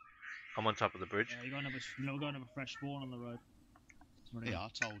you. I'm on top of the bridge. Yeah, you're going to have a fresh spawn on the road. Yeah, I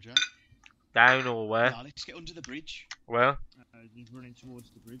told you. Down or where? Yeah, let's get under the bridge. Well, He's running towards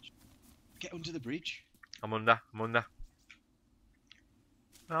the bridge. Get under the bridge. I'm under.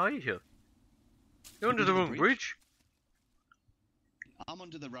 Where are you here? You're under the wrong bridge. I'm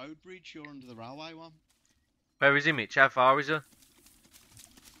under the road bridge, you're under the railway one. Where is he, Mitch? How far is he?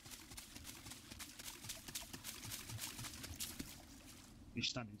 He's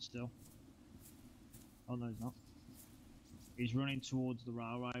standing still. Oh no, he's not. He's running towards the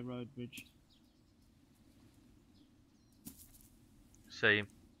railway road bridge. See him.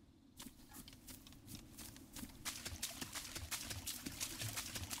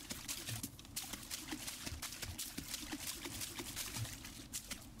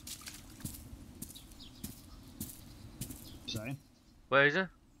 Say. Where is he?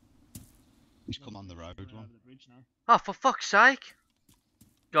 He's come on the road Over one. the bridge now. Oh, for fuck's sake!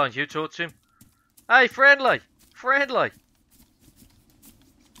 Go on, you talk to him. Hey, friendly! Friendly!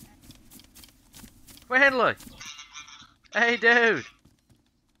 Hey, dude!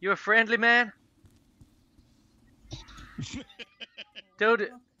 You a friendly man? Dude,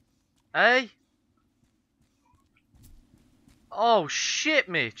 hey? Oh shit,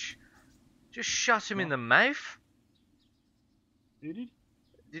 Mitch! Just shot him in the mouth. Who did?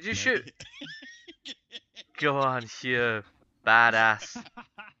 Did you shoot? Go on, Hugh. Badass.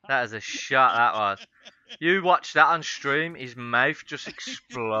 That is a shot, that was. You watch that on stream, his mouth just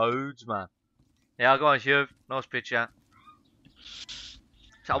explodes, man. Yeah, go on, Hugh. Nice picture.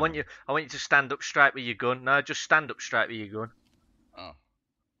 So I want you to stand up straight with your gun. No, just stand up straight with your gun. Oh.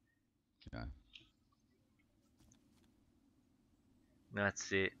 Okay.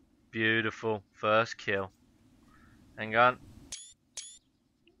 That's it. Beautiful. First kill. Hang on.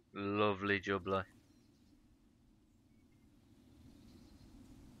 Lovely jubbly.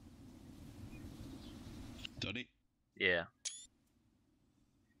 Done it. Yeah.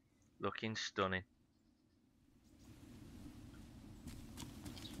 Looking stunning.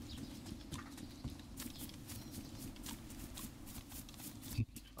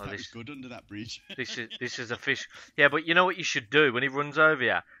 Oh, That was good under that bridge. this is a fish. Yeah, but you know what you should do when he runs over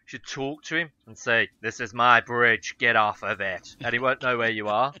you? You should talk to him and say, "This is my bridge. Get off of it," and he won't know where you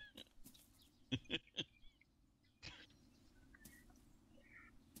are.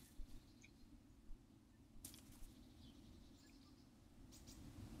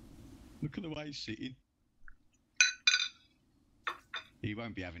 Look at the way he's sitting. He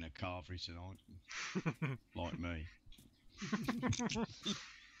won't be having a carvery tonight, like me.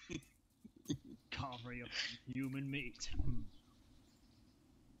 Carvery of human meat.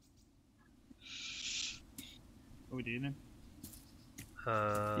 What are we doing then?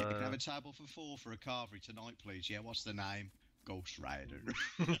 Yeah, can I have a table for 4 for a carvery tonight, please? Yeah, what's the name? Ghost Rider.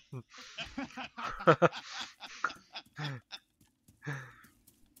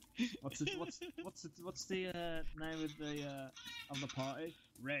 What's the name of the party?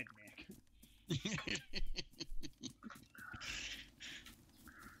 Redneck.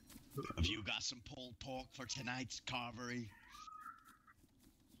 Have you got some pulled pork for tonight's carvery?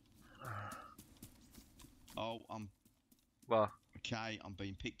 Oh, Well, okay. I'm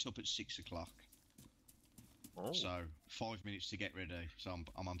being picked up at 6 o'clock. oh, So 5 minutes to get ready. So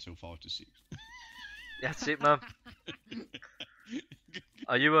I'm on till 5 to 6. that's it, man.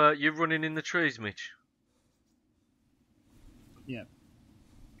 Are you running in the trees, Mitch? Yeah.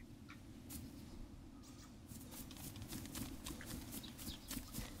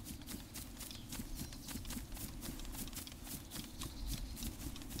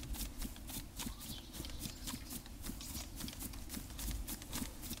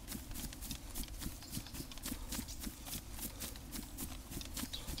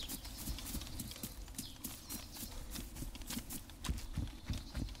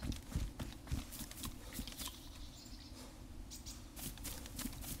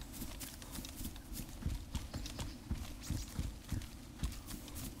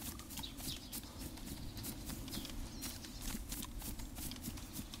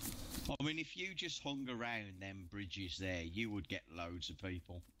 I mean, if you just hung around them bridges there, you would get loads of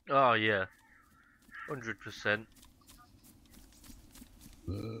people. Oh yeah, 100%.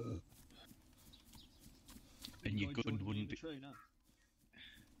 And your gun wouldn't be. Tree, no?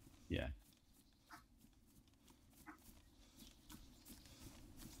 Yeah.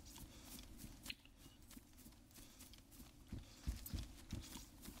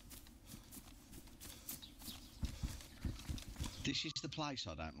 This is the place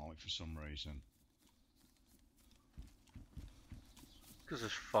I don't like for some reason. Because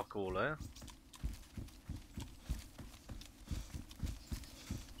there's fuck all there.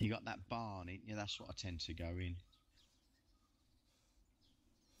 You got that barn, ain't you? That's what I tend to go in.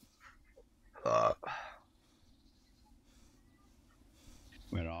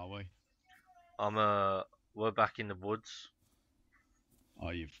 Where are we? We're back in the woods.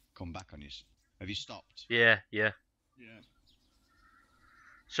 Oh, you've come back on us. Have you stopped? Yeah. Yeah.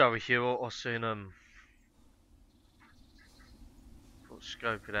 Sorry, Hugh. I'll soon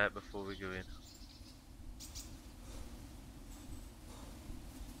scope it out before we go in.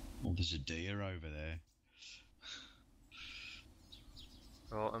 Oh, there's a deer over there.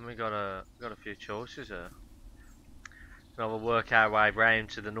 Right, and we got a few choices here. Now we'll work our way round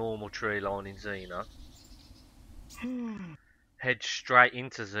to the normal tree line in Xeno. Head straight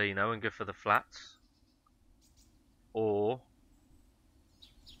into Xeno and go for the flats. Or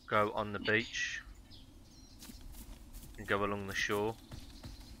go on the beach and go along the shore.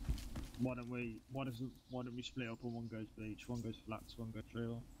 Why don't we split up and one goes beach, one goes flats, one goes tree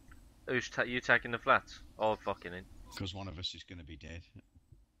line? Who's you taking the flats? Oh, fucking in. Because one of us is going to be dead.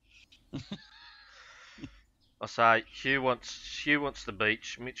 I say Hugh wants the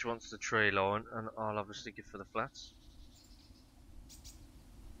beach, Mitch wants the tree line, and I'll obviously go for the flats.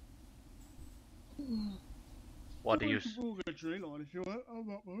 What do you? We'll go tree line if you want. I'm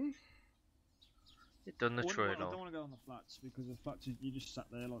not moved. You've done the tree I line. don't want to go on the flats because the flats you just sat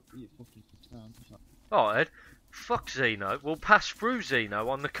there like you fucking. Alright, fuck Xeno. We'll pass through Xeno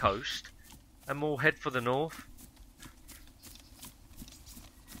on the coast, and we'll head for the north.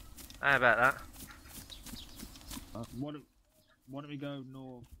 How about that? Why don't we go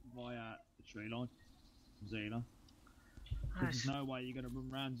north via the tree line, Xeno? There's no way you're gonna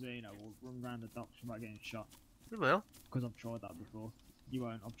run round Xeno or run round the docks without getting shot. We will. Because I've tried that before. You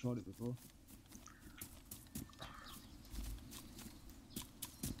won't. I've tried it before.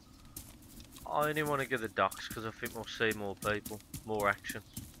 I only want to go to the docks because I think we'll see more people, more action.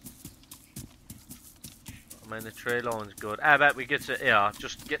 I mean, the tree line's good. How about we get to here?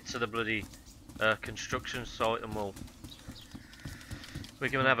 Just get to the bloody construction site and we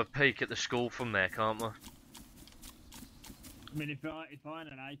can have a peek at the school from there, can't we? I mean, if I had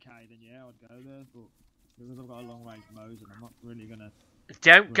an AK, then yeah, I'd go there. But because I've got a long range Moser, I'm not really gonna.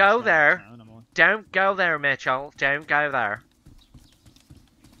 Don't go there. Town, am I? Don't go there, Mitchell. Don't go there.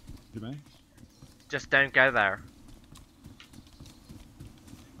 Do you mean? Just don't go there.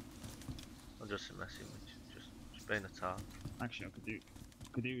 I'm just messing with you. Just being a tart. Actually, I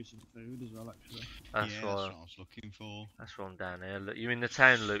could do with some food as well. Actually. That's That's why. what I was looking for. That's why I'm down here. Look, you in the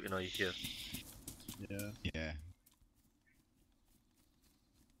town looting, or you here? Yeah. Yeah.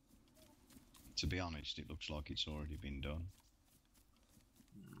 To be honest, it looks like it's already been done.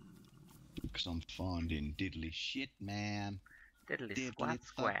 Because I'm finding diddly shit, man. Diddly squat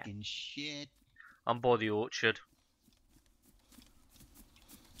squat. Fucking shit. I'm by the orchard.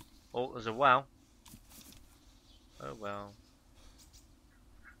 Oh, there's a well. Oh well.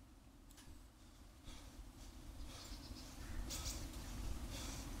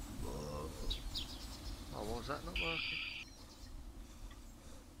 Oh, what was that not working?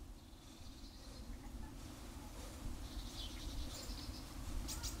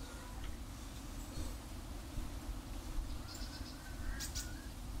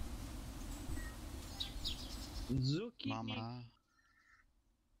 Zucchini. Mama.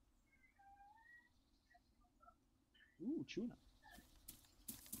 Ooh, tuna.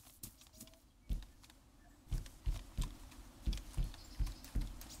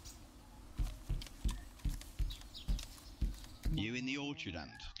 You in the orchard, Ant,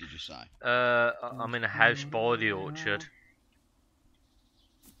 did you say? I'm in a house by the orchard.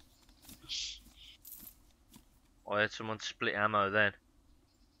 I had someone split ammo then.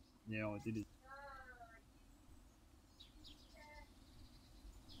 Yeah, I did it.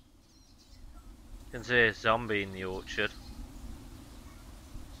 Can see a zombie in the orchard.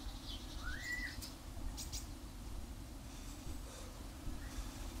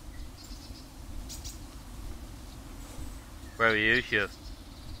 Where are you, Hugh?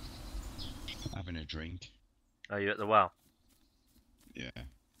 Having a drink. Are you at the well? Yeah.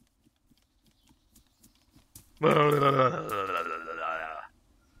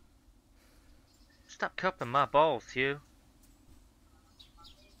 Stop cupping my balls, Hugh.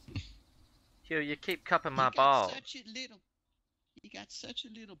 Hugh, you keep cupping my balls. You got such a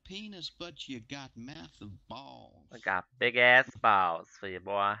little penis, but you got massive balls. I got big ass balls for you,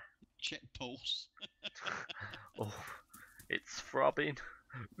 boy. Check pulse. Oh, it's throbbing.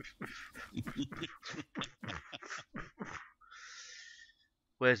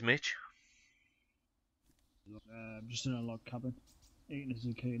 Where's Mitch? Just in a log cabin, eating a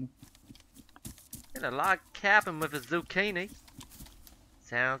zucchini. In a log cabin with a zucchini.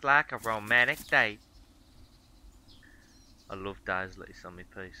 Sounds like a romantic date. I love dayZ on my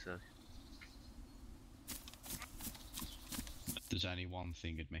PC. There's only one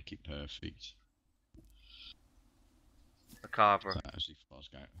thing that'd make it perfect. A carver. As if I was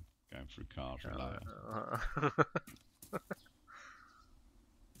going through carver later.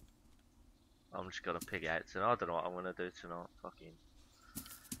 I'm just gonna pig out tonight. I don't know what I'm gonna do tonight. Fucking.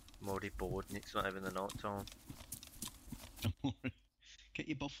 I'm already bored and it's not even the night time. Get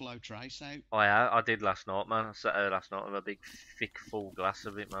your Buffalo Trace out. I did last night, man. I sat there last night with a big, thick, full glass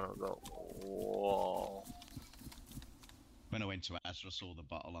of it, man. I was like, whoa. When I went to Asda, I saw the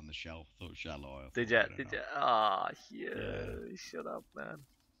bottle on the shelf. Thought, shall I? Did you? Ah, yeah. Shut up, man.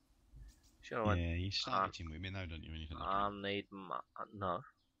 Shut up. Yeah, you start eating women though, don't you? When you I need my... No.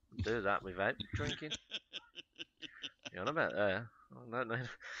 Do that without drinking. You're on about there.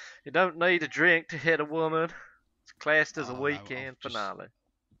 You don't need a drink to hit a woman. It's classed as a weekend finale.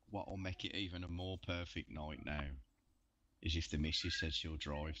 What will make it even a more perfect night now is if the missus says she'll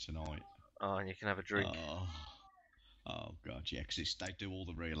drive tonight. Oh, and you can have a drink. Oh god, yeah, because they do all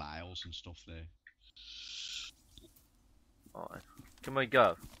the real ales and stuff there. Alright. Can we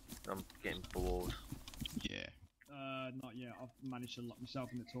go? I'm getting bored. Yeah. Not yet. I've managed to lock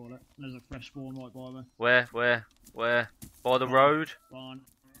myself in the toilet. And there's a fresh spawn right by me. Where? By the road? Barn.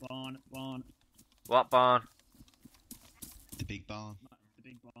 What barn? The big barn. The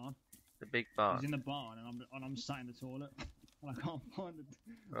big barn. The big barn. He's in the barn and I'm sat in the toilet. And I can't find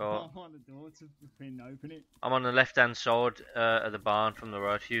the door to fucking open it. I'm on the left hand side of the barn from the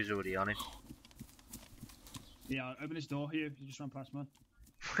road. Hugh's already on it. Yeah, open this door, Hugh. You just ran past me.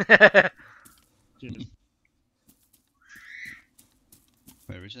 Cheers.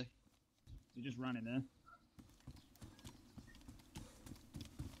 Where is he? You just ran in there.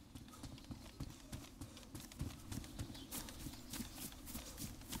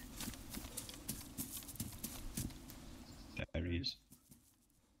 There he is.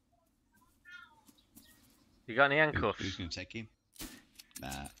 You got any handcuffs? Who's going to take him?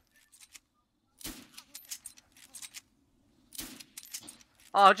 Nah.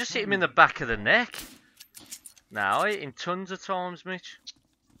 Oh, I just hit him in the back of the neck. Now, I hit him tons of times, Mitch.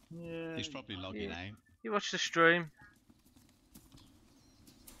 Yeah. He's probably logging out. You watch the stream.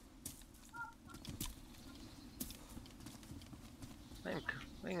 I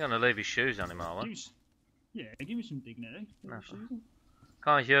ain't gonna leave his shoes on him, are we? Yeah, give me some dignity. No. Come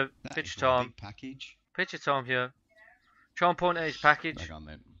on, Hugh. Picture time. Package. Picture time, Hugh. Try and point at his package. Hang on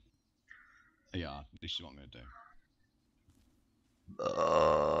then. Yeah, this is what I'm going to do.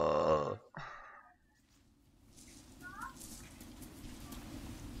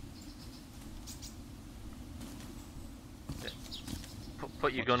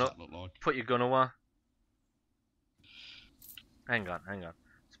 Put your gun up. Like? Put your gun away. Hang on.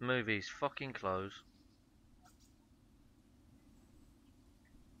 Let's move his fucking clothes.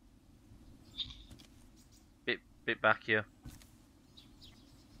 Bit back here.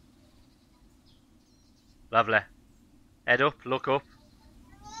 Lovely. Head up, look up.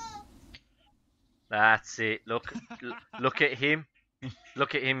 That's it. Look at him.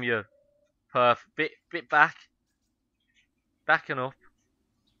 Look at him, you. Perfect. Bit back. Backing up.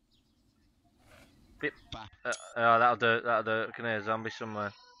 Bit back. Oh, that'll do. I can hear a zombie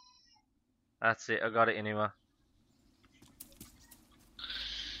somewhere. That's it. I got it anyway.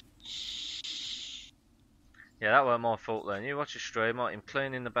 Yeah, that weren't my fault then. You watch a stream, like him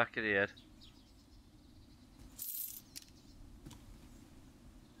cleaning the back of the head.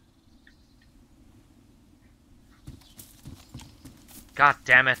 God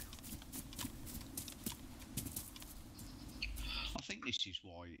damn it. I think this is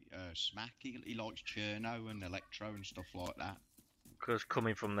why Smack, he likes Cherno and Electro and stuff like that. Because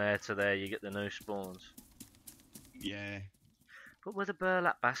coming from there to there, you get the new spawns. Yeah. But we're the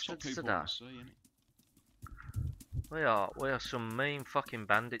burlap bastards today. We are some mean fucking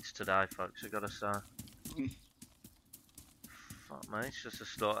bandits today, folks, I gotta say. Fuck man, it's just a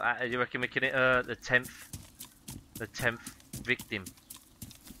start. You reckon we can hit the 10th victim?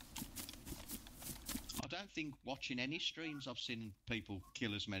 I don't think watching any streams I've seen people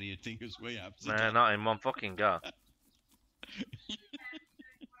kill as many things as we have. Nah, not in one fucking go.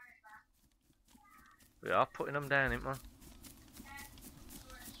 We are putting them down, ain't we?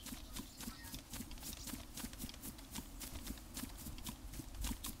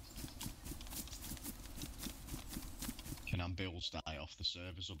 Can Bill's day off, the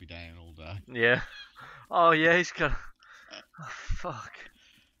servers will be down all day. Yeah. Oh yeah, he's got. Oh fuck.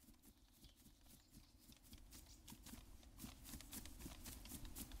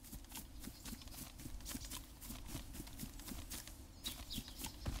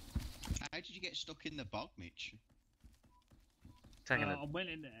 you get stuck in the bog, Mitch? Taking I went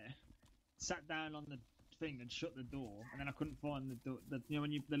in there, sat down on the thing and shut the door, and then I couldn't find the door. You know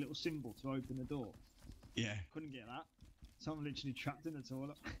when you the little symbol to open the door. Yeah. Couldn't get that. So I'm literally trapped in the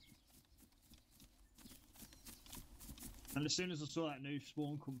toilet. And as soon as I saw that new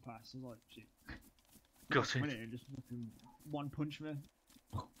spawn come past, I was like, shit. Got it. Minute, just fucking one punch me.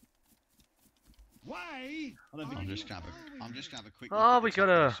 Why? I'm just gonna have a quick. Oh, look at we the got top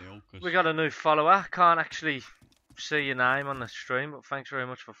of a this hill, 'cause- we got a new follower. Can't actually see your name on the stream, but thanks very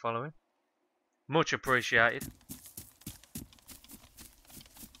much for following. Much appreciated.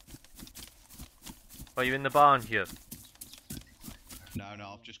 Are you in the barn here? No,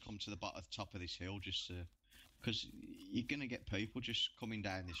 I've just come to the top of this hill just because you're gonna get people just coming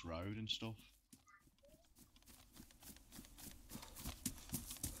down this road and stuff.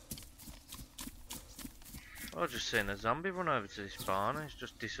 I just seen a zombie run over to this barn and it's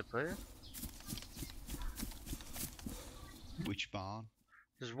just disappeared. Which barn?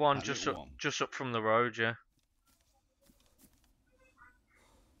 There's one That just little up, one? just up from the road, yeah.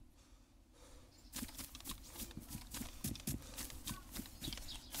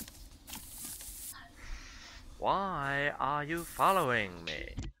 Why are you following me?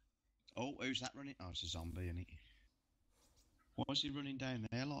 Oh, who's that running? Oh, it's a zombie, isn't it? Why is he running down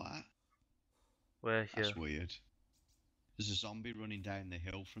there like that? We're here. That's weird. There's a zombie running down the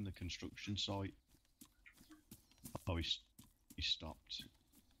hill from the construction site. Oh, he stopped.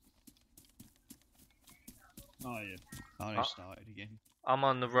 Oh yeah. Oh, he started again. I'm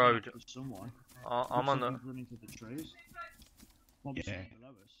on the road. There's someone. I'm on the. Someone's running through the trees. Might be Yeah. someone below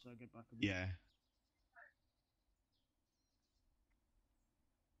us, so get back a bit. Yeah.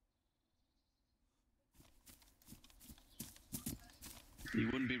 He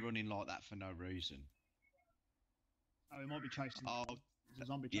wouldn't be running like that for no reason. Oh, he might be chasing. Oh, there's a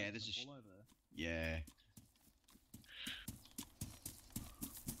zombie yeah, chasing there's a us all over there. Yeah.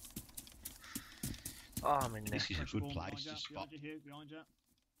 Oh, I'm in there. This is a Fresh good spawn place behind to you, spot. behind you here, behind you.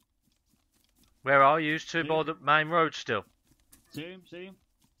 Where are you? Two by the main road still. See him, see him.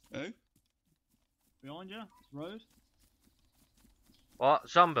 Who? Behind you, road. What?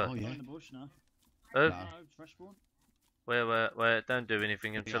 Zombie? Oh, He's yeah. in the bush now. Who? No. No, fresh spawn. Where? Don't do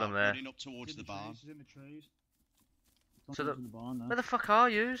anything until Yeah, I'm there. running up towards He's the in barn. trees, he's in the trees. So the- in the barn now. Where the fuck are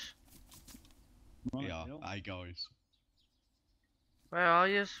yous? Right Yeah. hill. Hey, guys. Where are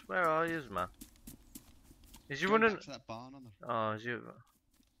yous? Where are yous, man? Is you Go running? back to that barn on the... Oh, is you?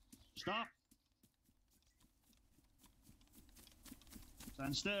 Stop.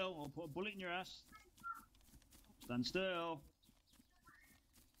 Stand still, or put a bullet in your ass. Stand still.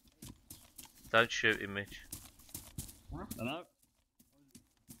 Don't shoot him, Mitch. Hello?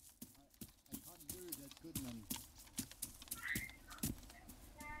 I can't hear you that good, man.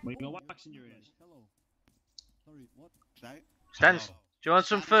 We got wax in your ears. Hello. Sorry, what? Sorry? Stand. Hello. Do you want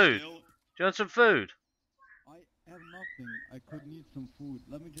some Stand food? still. Do you want some food? I have nothing. I could need some food.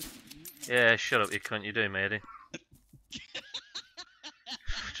 Let me just... Yeah, shut up, you cunt. You do, matey.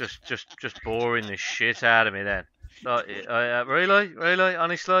 just boring the shit out of me then. Like, really,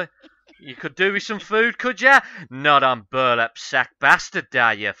 honestly, you could do with some food, could ya? Not on burlap sack bastard,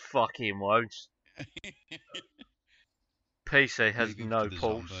 da you fucking won't. PC has Leave it no to the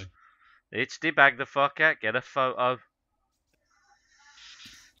pulse. zombie. It's debag the fuck out. Get a photo.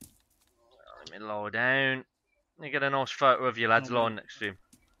 Let me lower down. You get a nice photo of your lads Zombie. lying next to him.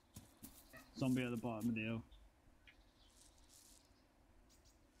 Zombie at the bottom of the hill.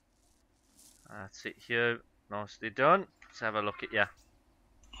 That's it, Hugh. Nicely done. Let's have a look at you.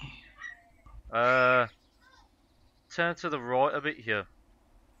 Turn to the right a bit here.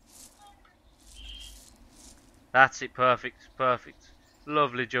 That's it. Perfect. Perfect.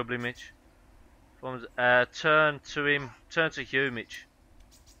 Lovely jubbly, Mitch. Turn to him. Turn to Hugh, Mitch.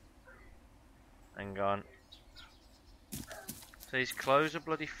 Hang on. So his clothes are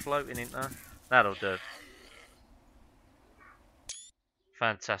bloody floating in there. That'll do.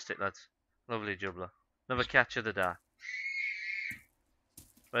 Fantastic, lads. Lovely jubbler. Another catch of the day.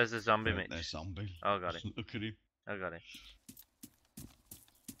 Where's the zombie, Mitch? There's zombie. Oh, got it. Look at him. I got it.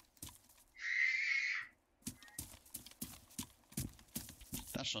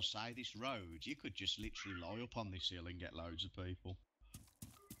 That's what I say, this road, you could just literally lie up on this hill and get loads of people.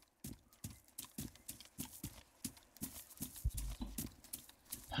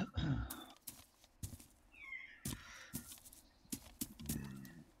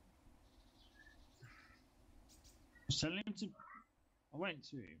 I was telling him to. I went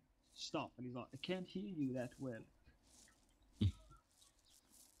to him. Stop, and he's like, I can't hear you that well. I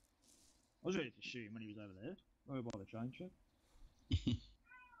was ready to shoot him when he was over there. Over by the train track.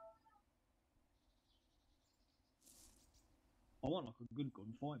 I want like a good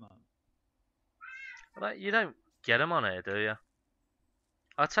gunfight, man. Like, you don't get them on here, do you?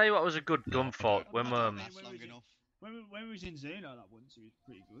 I'll tell you what was a good gunfight when Don't last long enough. When we was in Xeno that once, it was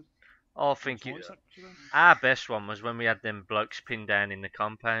pretty good. I think Twice, actually. our best one was when we had them blokes pinned down in the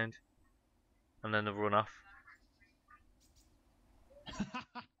compound, and then they run off.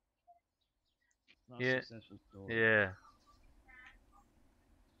 That's Yeah. a successful story. Yeah.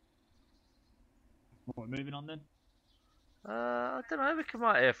 Right, moving on then. I don't know. We come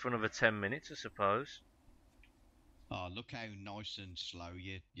out here for another 10 minutes, I suppose. Oh, look how nice and slow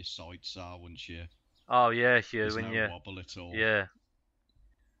your sights are once you. Oh yeah, Hugh, There's when no you. wobble at all. Yeah.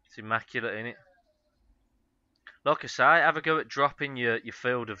 It's immaculate, innit? Like I say, have a go at dropping your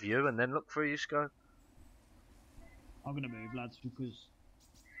field of view and then look through your scope. I'm gonna move, lads, because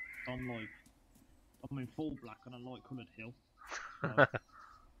I'm in full black on a light coloured hill.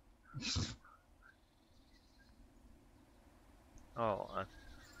 So, Oh,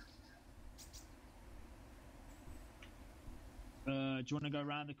 do you want to go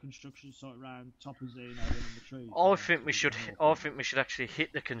around the construction site, around top of Xeno, and in the trees? I think we should. I think we should actually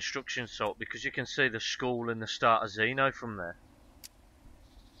hit the construction site because you can see the school and the start of Xeno from there.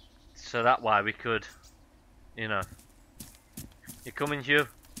 So that way we could, you know. You coming, Hugh?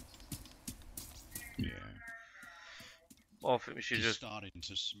 Yeah. I think we should It's just. starting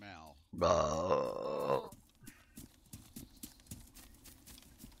to smell.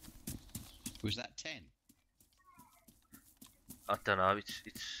 Was that 10? I don't know.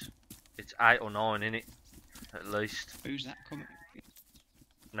 It's 8 or 9, innit? At least. Who's that coming?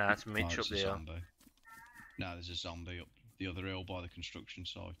 Nah, it's Mitch up it's a there. zombie. No, there's a zombie up the other hill by the construction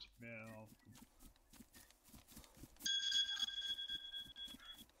site. Yeah,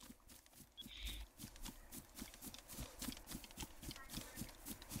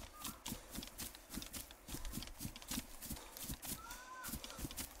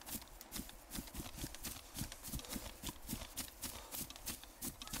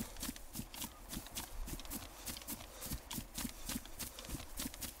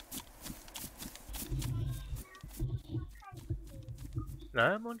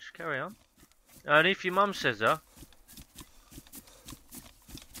 No, come on, just carry on. And if your mum says that.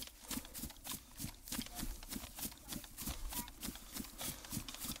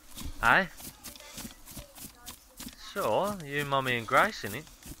 Aye? So, you, Mummy and Grace in it.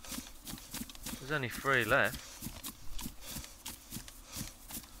 There's only 3 left.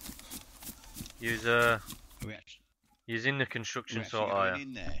 You's you's in the construction site, are you?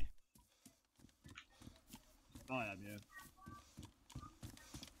 In there. I am, yeah.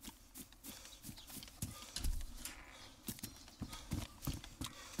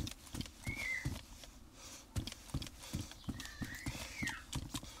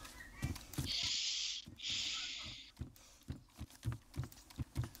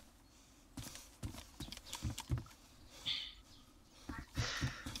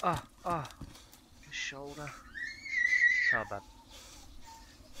 Oh, my shoulder. So bad.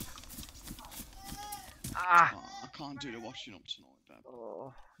 Ah! Oh, I can't do the washing up tonight, Dad.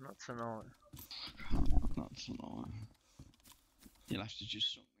 Oh, not tonight. Not tonight. You'll have to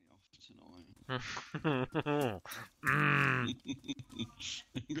just suck me off mm.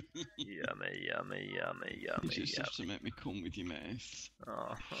 Yummy, yummy, yummy, You yummy, just have to yummy. make me come with your mouth.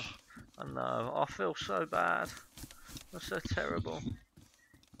 Oh, I know. I feel so bad. I'm so terrible.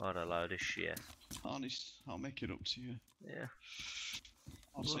 What a load of shit. Honest, I'll make it up to you. Yeah.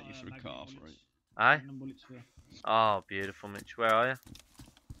 I'll set you for a car for it. Aye? Magnum bullets for you. Oh, beautiful, Mitch. Where are you?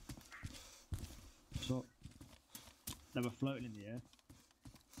 So, they were floating in the air.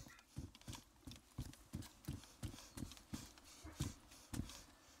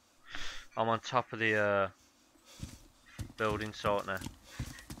 I'm on top of the building site now.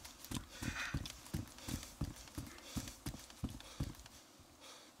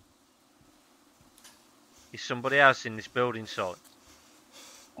 Is somebody else in this building site?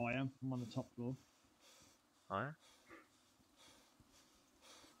 I am. I'm on the top floor. Oh, yeah?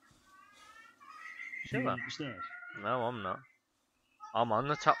 You Sure. going up the stairs? No, I'm not. I'm on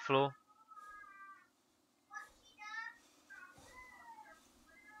the top floor.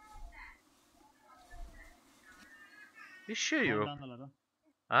 You sure you're Climb up? down the ladder.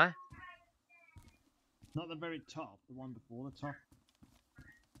 Aye? Not the very top, the one before the top.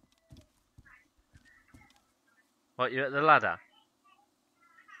 What, you at the ladder?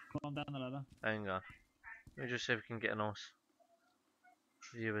 Climb down the ladder. Hang on. Let me just see if we can get a nice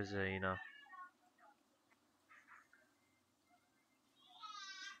view of Xeno.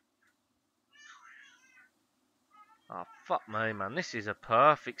 Oh, fuck me, man. This is a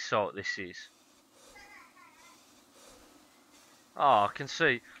perfect site, this is. Oh, I can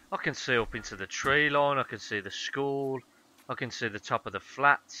see up into the tree line, I can see the school, I can see the top of the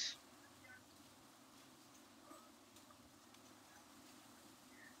flats.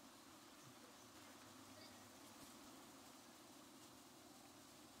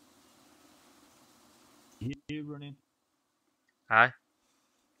 You running? Aye?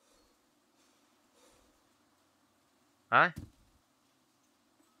 Aye?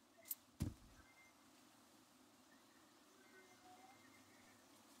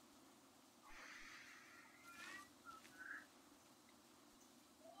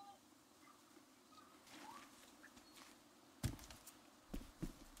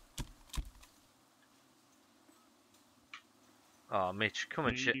 Oh, Mitch, come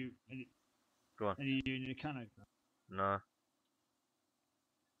and shit. Go on. Are you in your can opener? No.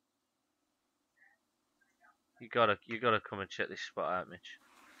 You gotta come and check this spot out, Mitch.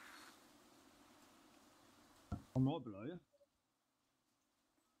 I'm right below you.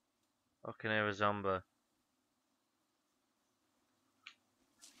 I can hear a zombie.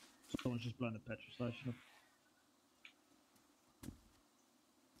 Someone's just blown the petrol station up.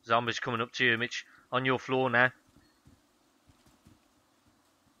 Zombies coming up to you, Mitch. On your floor now.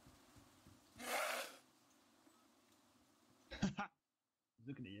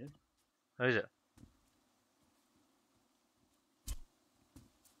 Looking at you. Who is it?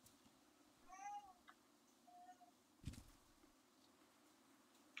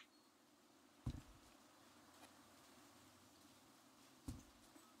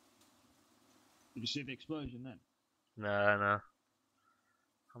 Did you see the explosion then? No.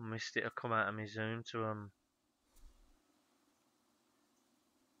 I missed it. I come out of my zoom to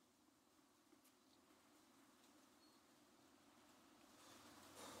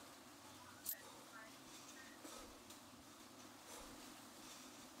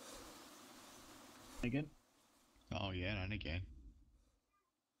Again? Oh yeah, and again.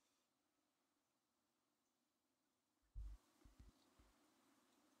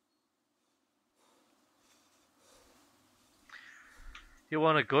 You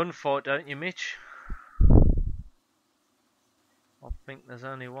want a gunfight, don't you, Mitch? I think there's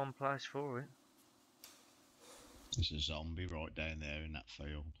only one place for it. There's a zombie right down there in that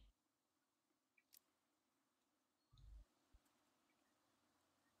field.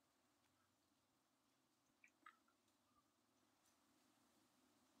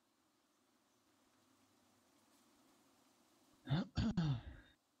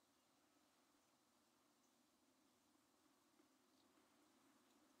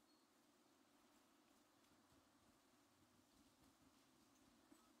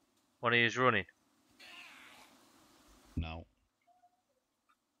 One of you's running. No.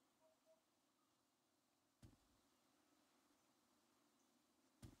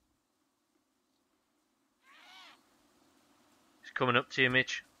 He's coming up to you,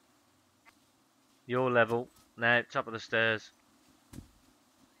 Mitch. Your level. Now, top of the stairs.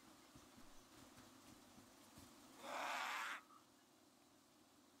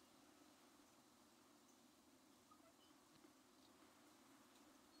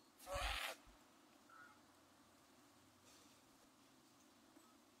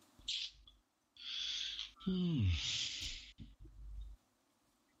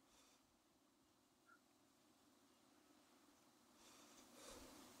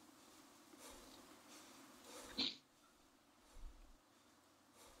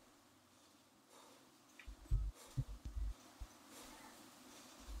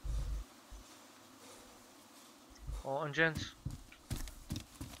 Alright, and gents.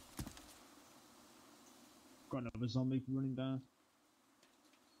 Got another zombie running down.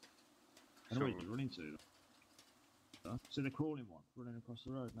 I know where you're running to. See the crawling one running across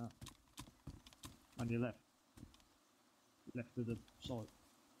the road now. On your left. Left of the site.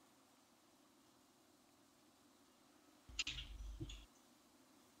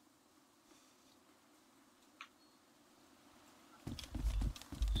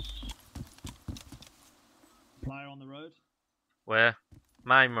 Player on the road. Where?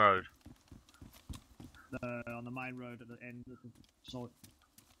 Main road. On the main road at the end of the site.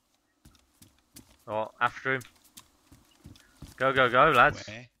 Oh, after him. Go, lads.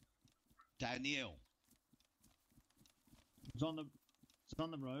 Where? Down the hill. It's on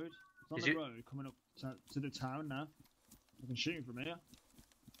the road. It's on Is the it- road coming up to the town now. I can shoot him from here.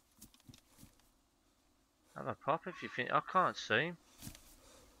 Have a pop if you think. I can't see him.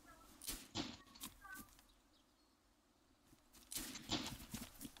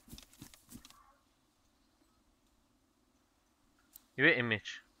 You hit him,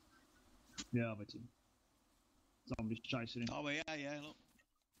 Mitch. Yeah, I've hit him. Zombies chasing him. Oh yeah, look.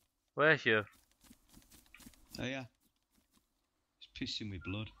 Where's you? Oh yeah. Pissing with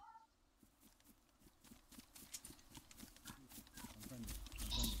blood.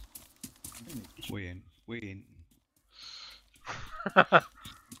 We in. We in.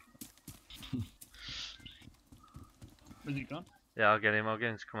 Where's he gone? Yeah, I'll get him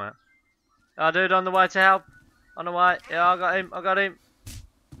to come out. Oh, dude, on the way to help. On the way. Yeah, I got him.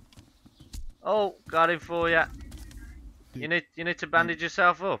 Oh, got him for you. You need to bandage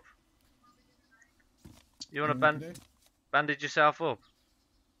yourself up. You want to bandage yourself up?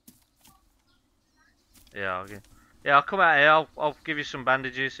 Yeah, okay. Yeah, I'll come out here. I'll give you some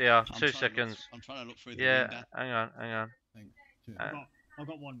bandages. Yeah, 2 seconds. I'm trying to look through the window. Hang on. Thanks. I've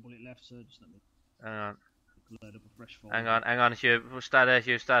got 1 bullet left, so just let me Hang on. load up a fresh fire. Hang on, Hugh. Stay there,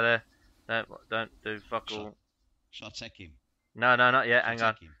 Hugh. Stay there. Don't do fuck all. Shall I take him? No, not yet. Shall Hang I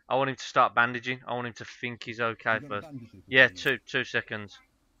on. take him? I want him to start bandaging. I want him to think he's okay first. Yeah, 2 seconds.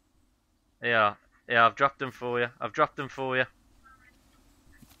 Yeah, I've dropped them for you.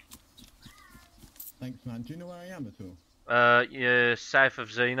 Thanks, man. Do you know where I am at all? You're south of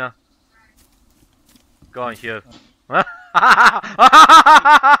Xena. Go on, Hugh.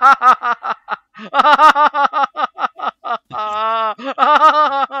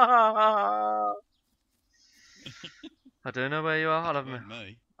 I don't know where you are. I'll have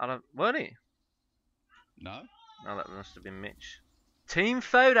Me? Weren't it? No? No, that must have been Mitch. Team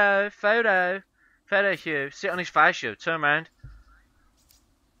photo, Hugh. Sit on his face, Hugh. Turn round.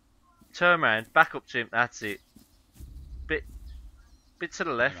 Back up to him. That's it. Bit to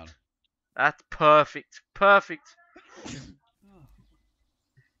the left. That's perfect.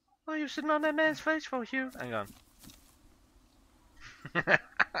 Oh, you're sitting on that man's face for Hugh. Hang on.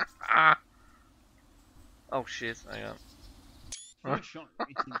 Oh shit, hang on. One shot,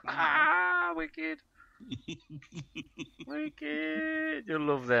 it's in bang. Wicked. You'll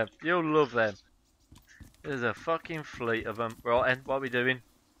love them. There's a fucking fleet of them. Right, and what are we doing?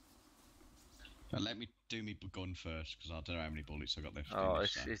 Let me do me gun first, because I don't know how many bullets I got left. Oh, in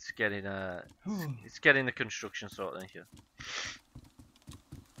it's this, so. it's getting it's getting the construction sort then here.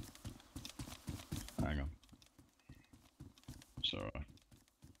 Hang on. It's alright.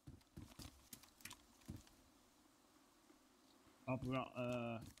 I've got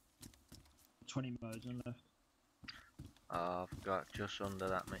 20 Mosin left. I've got just under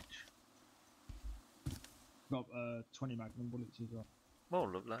that much. Got 20 Magnum bullets as well. Oh,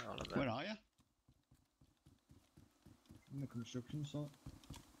 lovely. I love that. Where are you? In the construction site.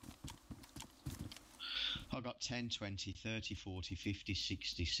 I've got 10, 20, 30, 40, 50,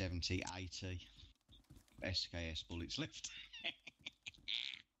 60, 70, 80 SKS bullets left.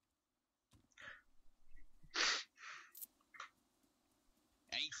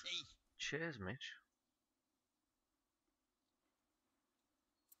 80. Cheers, Mitch.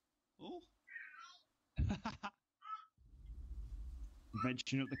 Oh.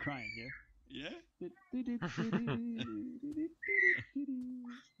 Venturing up the crane, yeah? Yeah.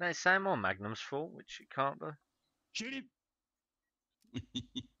 They say more Magnum's fault, which it can't be. Shoot him!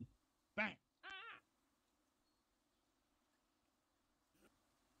 Bang!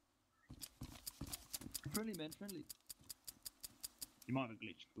 Friendly, man, friendly. You might have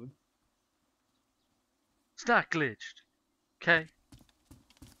glitched, bud. It's not glitched. Okay.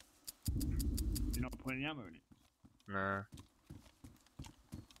 You're not putting ammo in it. No.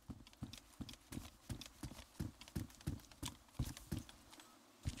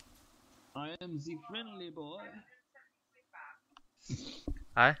 I am the friendly boy.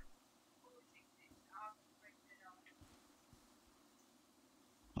 Hi.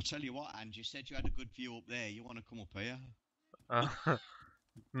 I'll tell you what, Ange, you said you had a good view up there. You want to come up here?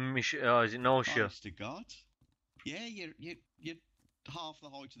 Is it Nausea? Honest to God. Yeah, you're half the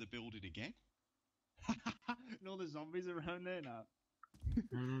height of the building again. And all the zombies around there now.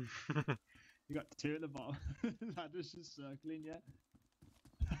 You got 2 at the bottom. Ladder's just circling, yeah.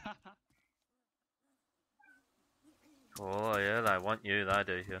 Oh yeah, they want you, they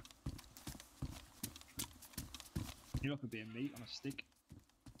do here. You're like a bit of meat on a stick.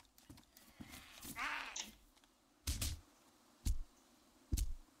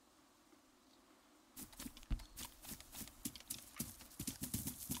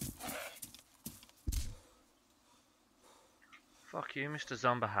 Fuck you, Mr.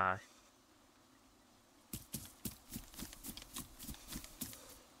 Zombie High.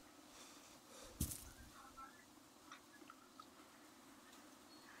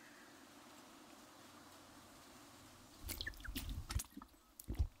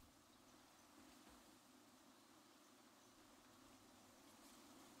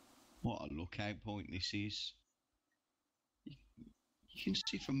 What a lookout point this is. You can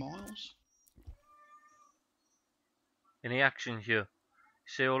see for miles. Any action here? You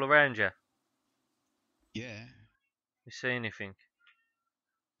see all around you? Yeah. You see anything?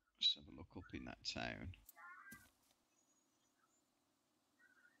 Let's have a look up in that town.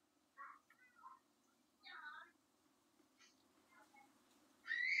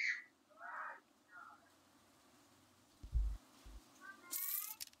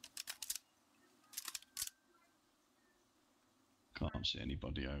 Can't see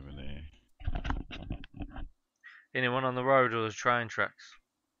anybody over there. Anyone on the road or the train tracks?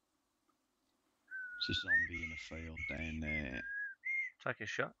 It's a zombie in a field down there. Take a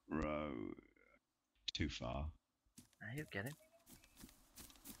shot. Road. Too far. Now you get it.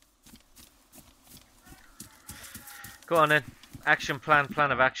 Go on then. Action plan,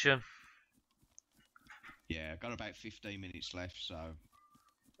 plan of action. Yeah, I've got about 15 minutes left, so...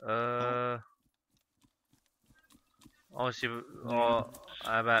 Obviously, how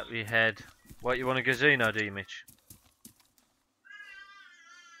about we head... What, you want a casino, do you, Mitch?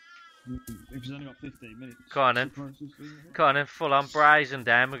 If he's only got 15 minutes. Go on then. Go on then, full on, brazen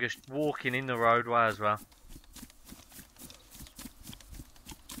down. We're just walking in the roadway as well.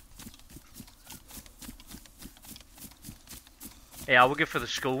 Yeah, we'll go for the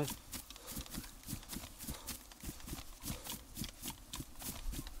school.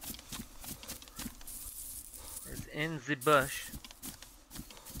 It's in the bush.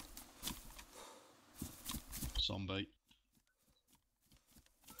 Zombie.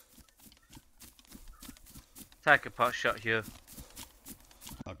 Take a pot shot here.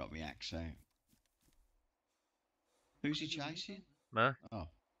 I got my axe out. Who's he chasing? No? Oh.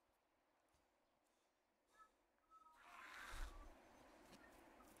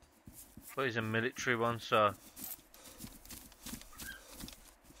 But he's a military one, so...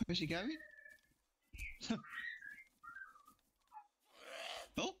 Where's he going?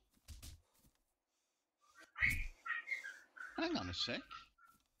 Oh! Hang on a sec.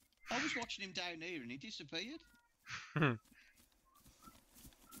 I was watching him down here and he disappeared. Is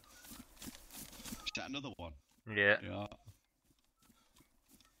that another one? Yeah. Yeah.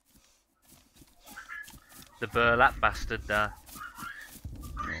 The burlap bastard there.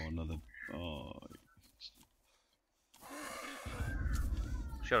 Oh, another... Oh.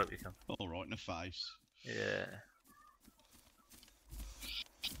 Shut up, you can. All right in the face. Yeah.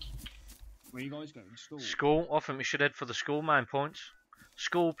 Where you guys going? School? School. I think we should head for the school main points.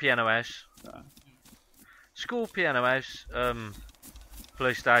 School, piano house. School, piano house,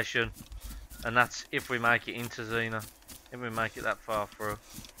 police station. And that's if we make it into Xena. If we make it that far through.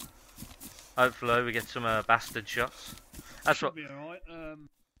 Hopefully we get some bastard shots. That's Should what... be alright.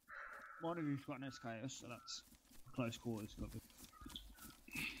 One of you's got an SKS, so that's close quarters. Got it.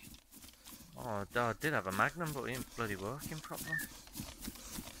 Oh, I did have a Magnum, but it ain't bloody working properly.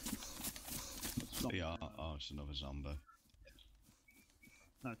 Yeah, oh, it's another zombie.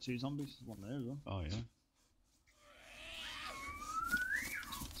 No, 2 zombies. One there as well. Oh, yeah.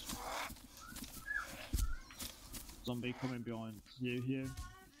 Zombie coming behind you here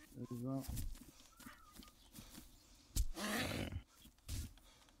as well.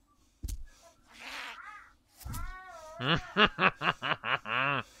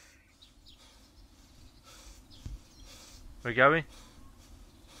 We going?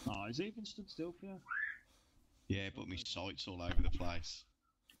 Oh, is he even stood still for you? Yeah, but my sight's all over the place.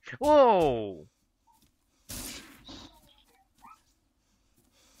 Whoa!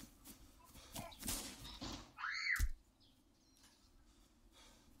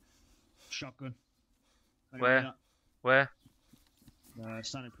 Shotgun. Where? Where?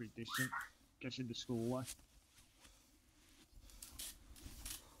 Standing pretty distant. Guessing the school way.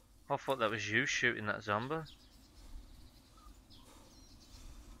 I thought that was you shooting that zombie.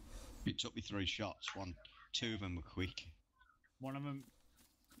 It took me 3 shots. 2 of them were quick. One of them...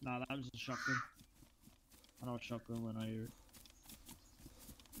 No, that was a shotgun. I know a shotgun when I hear it.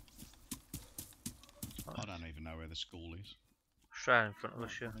 I don't even know where the school is. Straight in front of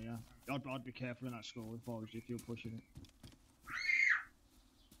us, yeah. Yeah. I'd be careful in that school if I was you, if you're pushing it.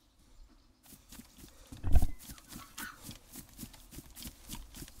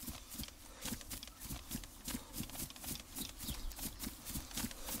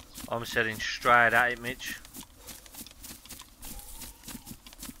 I'm heading straight at it, Mitch.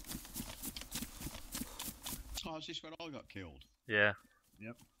 Oh, is this where I got killed? Yeah.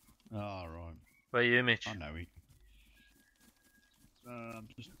 Yep. Oh, right. Where are you, Mitch? I know it. I'm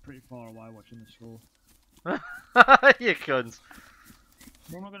just pretty far away watching the school. You cunts.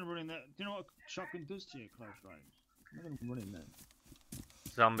 What am I going to run in there? Do you know what a shotgun does to you at close range? I'm going to run in there.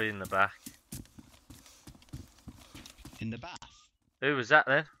 Zombie in the back. In the bath? Who was that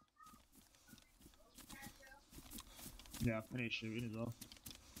then? Yeah, I finished shooting as well.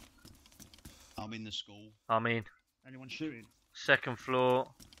 I'm in the school. I'm in. Anyone shooting? Second floor.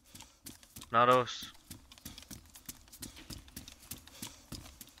 Not us.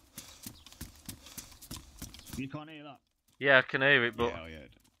 You can't hear that? Yeah, I can hear it, but Yeah, yeah.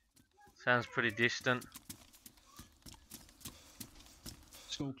 sounds pretty distant.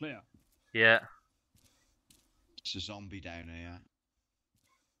 School clear? Yeah. It's a zombie down here.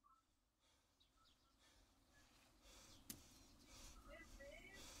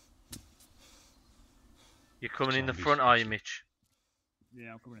 You're coming in the Zombies. front, are you, Mitch?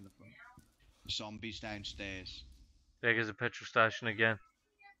 Yeah, I'm coming in the front. Zombies downstairs. There goes the petrol station again.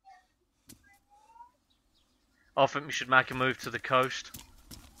 I think we should make a move to the coast.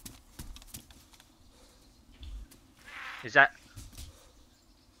 Is that...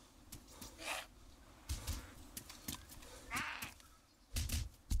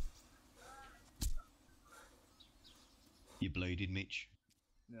 You bleeding, Mitch?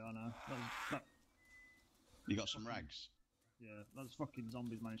 Yeah, I know. You got some rags? Yeah, those fucking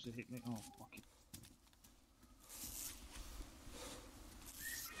zombies managed to hit me. Oh, fuck it.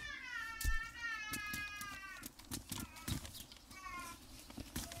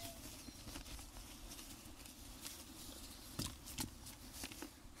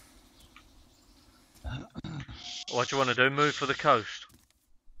 What do you want to do? Move for the coast?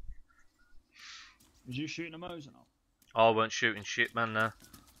 Was you shooting a Moser now? Oh, I weren't shooting shit, man, no.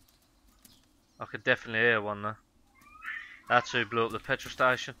 I could definitely hear one, though. That's who blew up the petrol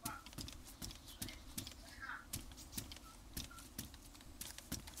station.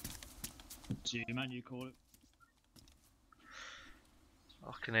 Gee, man, you call it.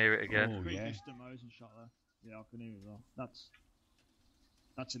 I can hear it again. Oh, Pretty yeah. distant Moser shot there. Yeah, I can hear it as well.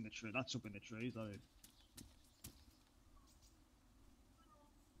 That's in the tree. That's up in the trees, though.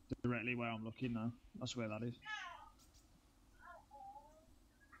 Directly where I'm looking now. That's where that is.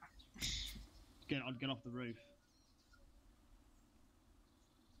 I'd get off the roof.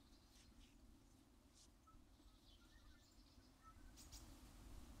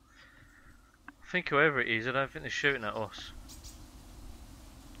 I think whoever it is, I don't think they're shooting at us.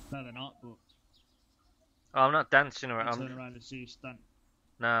 No, they're not, but Oh, I'm not dancing I around. turn around and see you stand.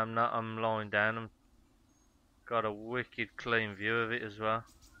 No, I'm not. I'm lying down. I'm got a wicked clean view of it as well.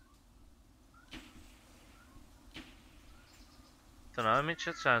 Don't know, Mitch.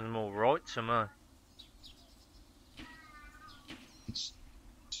 That sounds more right to me.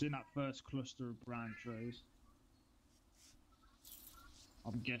 It's in that first cluster of brown trees.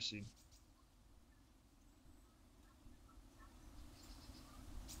 I'm guessing.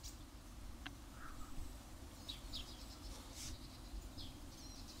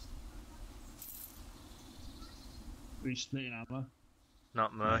 Are you splitting ammo?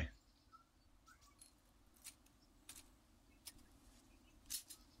 Not me. Right.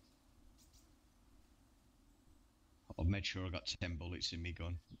 I've made sure I got 10 bullets in my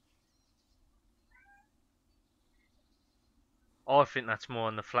gun. I think that's more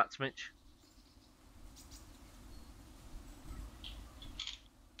on the flats, Mitch.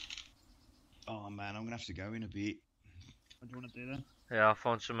 Oh man, I'm gonna have to go in a bit. What do you want to do then? Yeah, I'll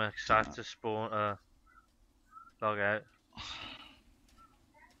find some safe to spawn. Log out.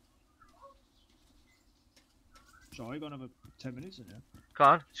 Sorry, got another 10 minutes in here. Come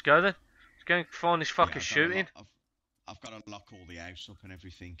on, let's go then. Let's go and find this Yeah, fucker shooting. I've got to lock all the house up and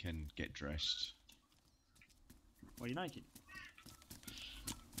everything and get dressed. Why are you naked?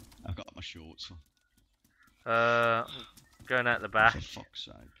 I've got my shorts on. Going out the back. For fuck's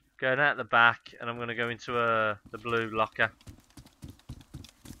sake. Going out the back, and I'm going to go into the blue locker.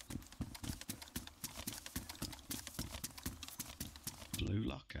 Blue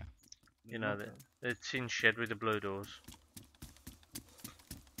locker. You know, the tin shed with the blue doors.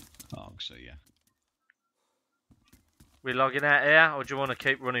 Oh, so yeah. We logging out here, or do you want to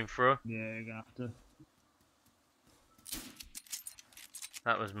keep running through? Yeah, you're gonna have to.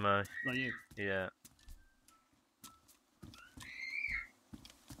 That was me. Is that you? Yeah.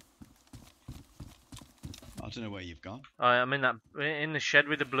 I don't know where you've gone. I'm in the shed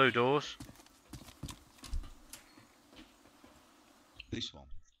with the blue doors. This one.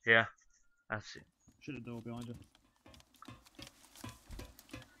 Yeah, that's it. Should have door behind you.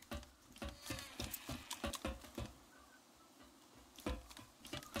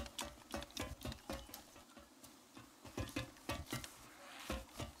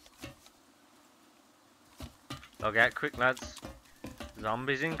 Log out quick, lads.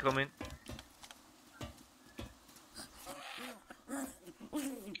 Zombies incoming.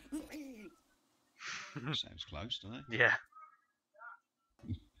 Sounds close, doesn't it? Yeah.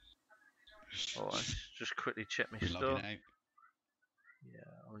 Oh, let's just quickly check my We're stuff. logging out. Yeah,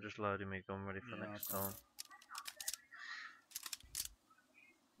 I'm just loading my gun ready for next time.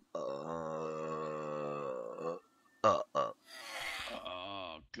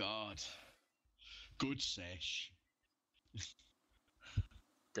 Oh God. Good sesh.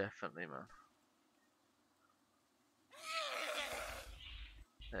 Definitely, man.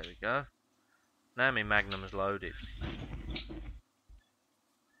 There we go. Now my Magnum's loaded.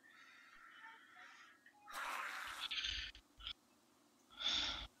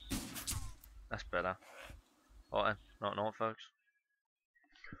 That's better. Right then, not folks.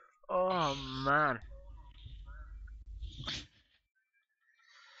 Oh man.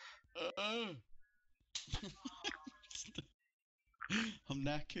 I'm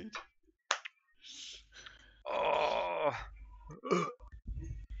knackered. Oh.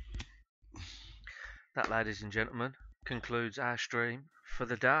 That, ladies and gentlemen, concludes our stream for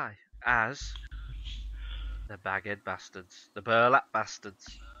the day. As the baghead bastards, the burlap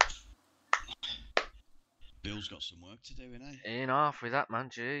bastards. Bill's got some work to do, innit? In half with that, man.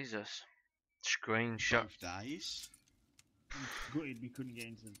 Jesus. Screenshot. Both days. I'm gutted we couldn't get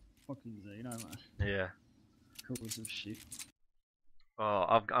into fucking Xeno, man. Yeah. Cause of shit. Oh,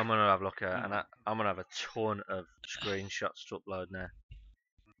 I'm gonna have a look at, and I'm gonna have a ton of screenshots to upload now.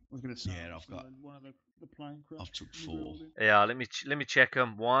 I was gonna say, Yeah, I've got. one of the plane crash. I've took 4. Yeah, let me check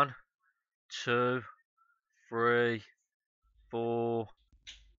them. 1, 2, 3, 4,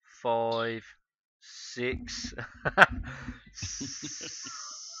 5, 6,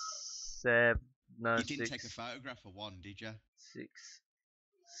 7. No, You didn't 6, take a photograph of one, did you? 6,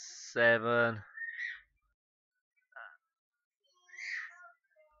 7,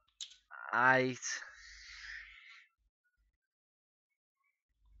 8.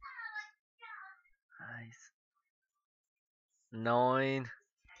 9,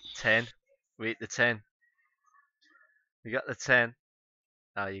 10. We hit the 10. We got the 10.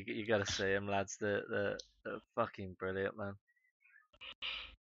 Oh, you gotta see them, lads. They're fucking brilliant, man.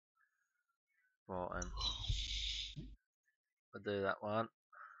 Right, I'll do that one.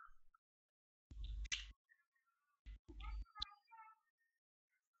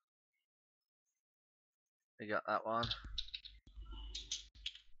 We got that one.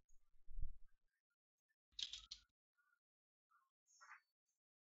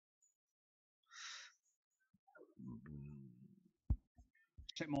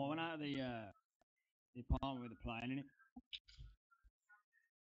 Check my one out of the apartment with the plane in it.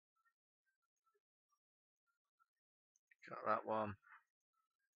 Got that one.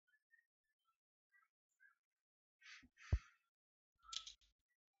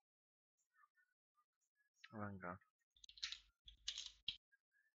 Hang on.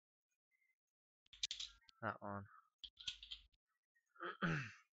 That one.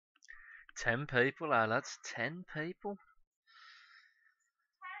 10 people, lads. 10 people.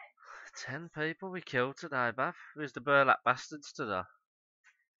 10 people we killed today, Bath. Who's the burlap bastards today?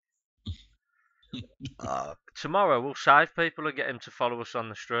 Tomorrow we'll save people and get them to follow us on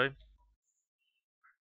the stream.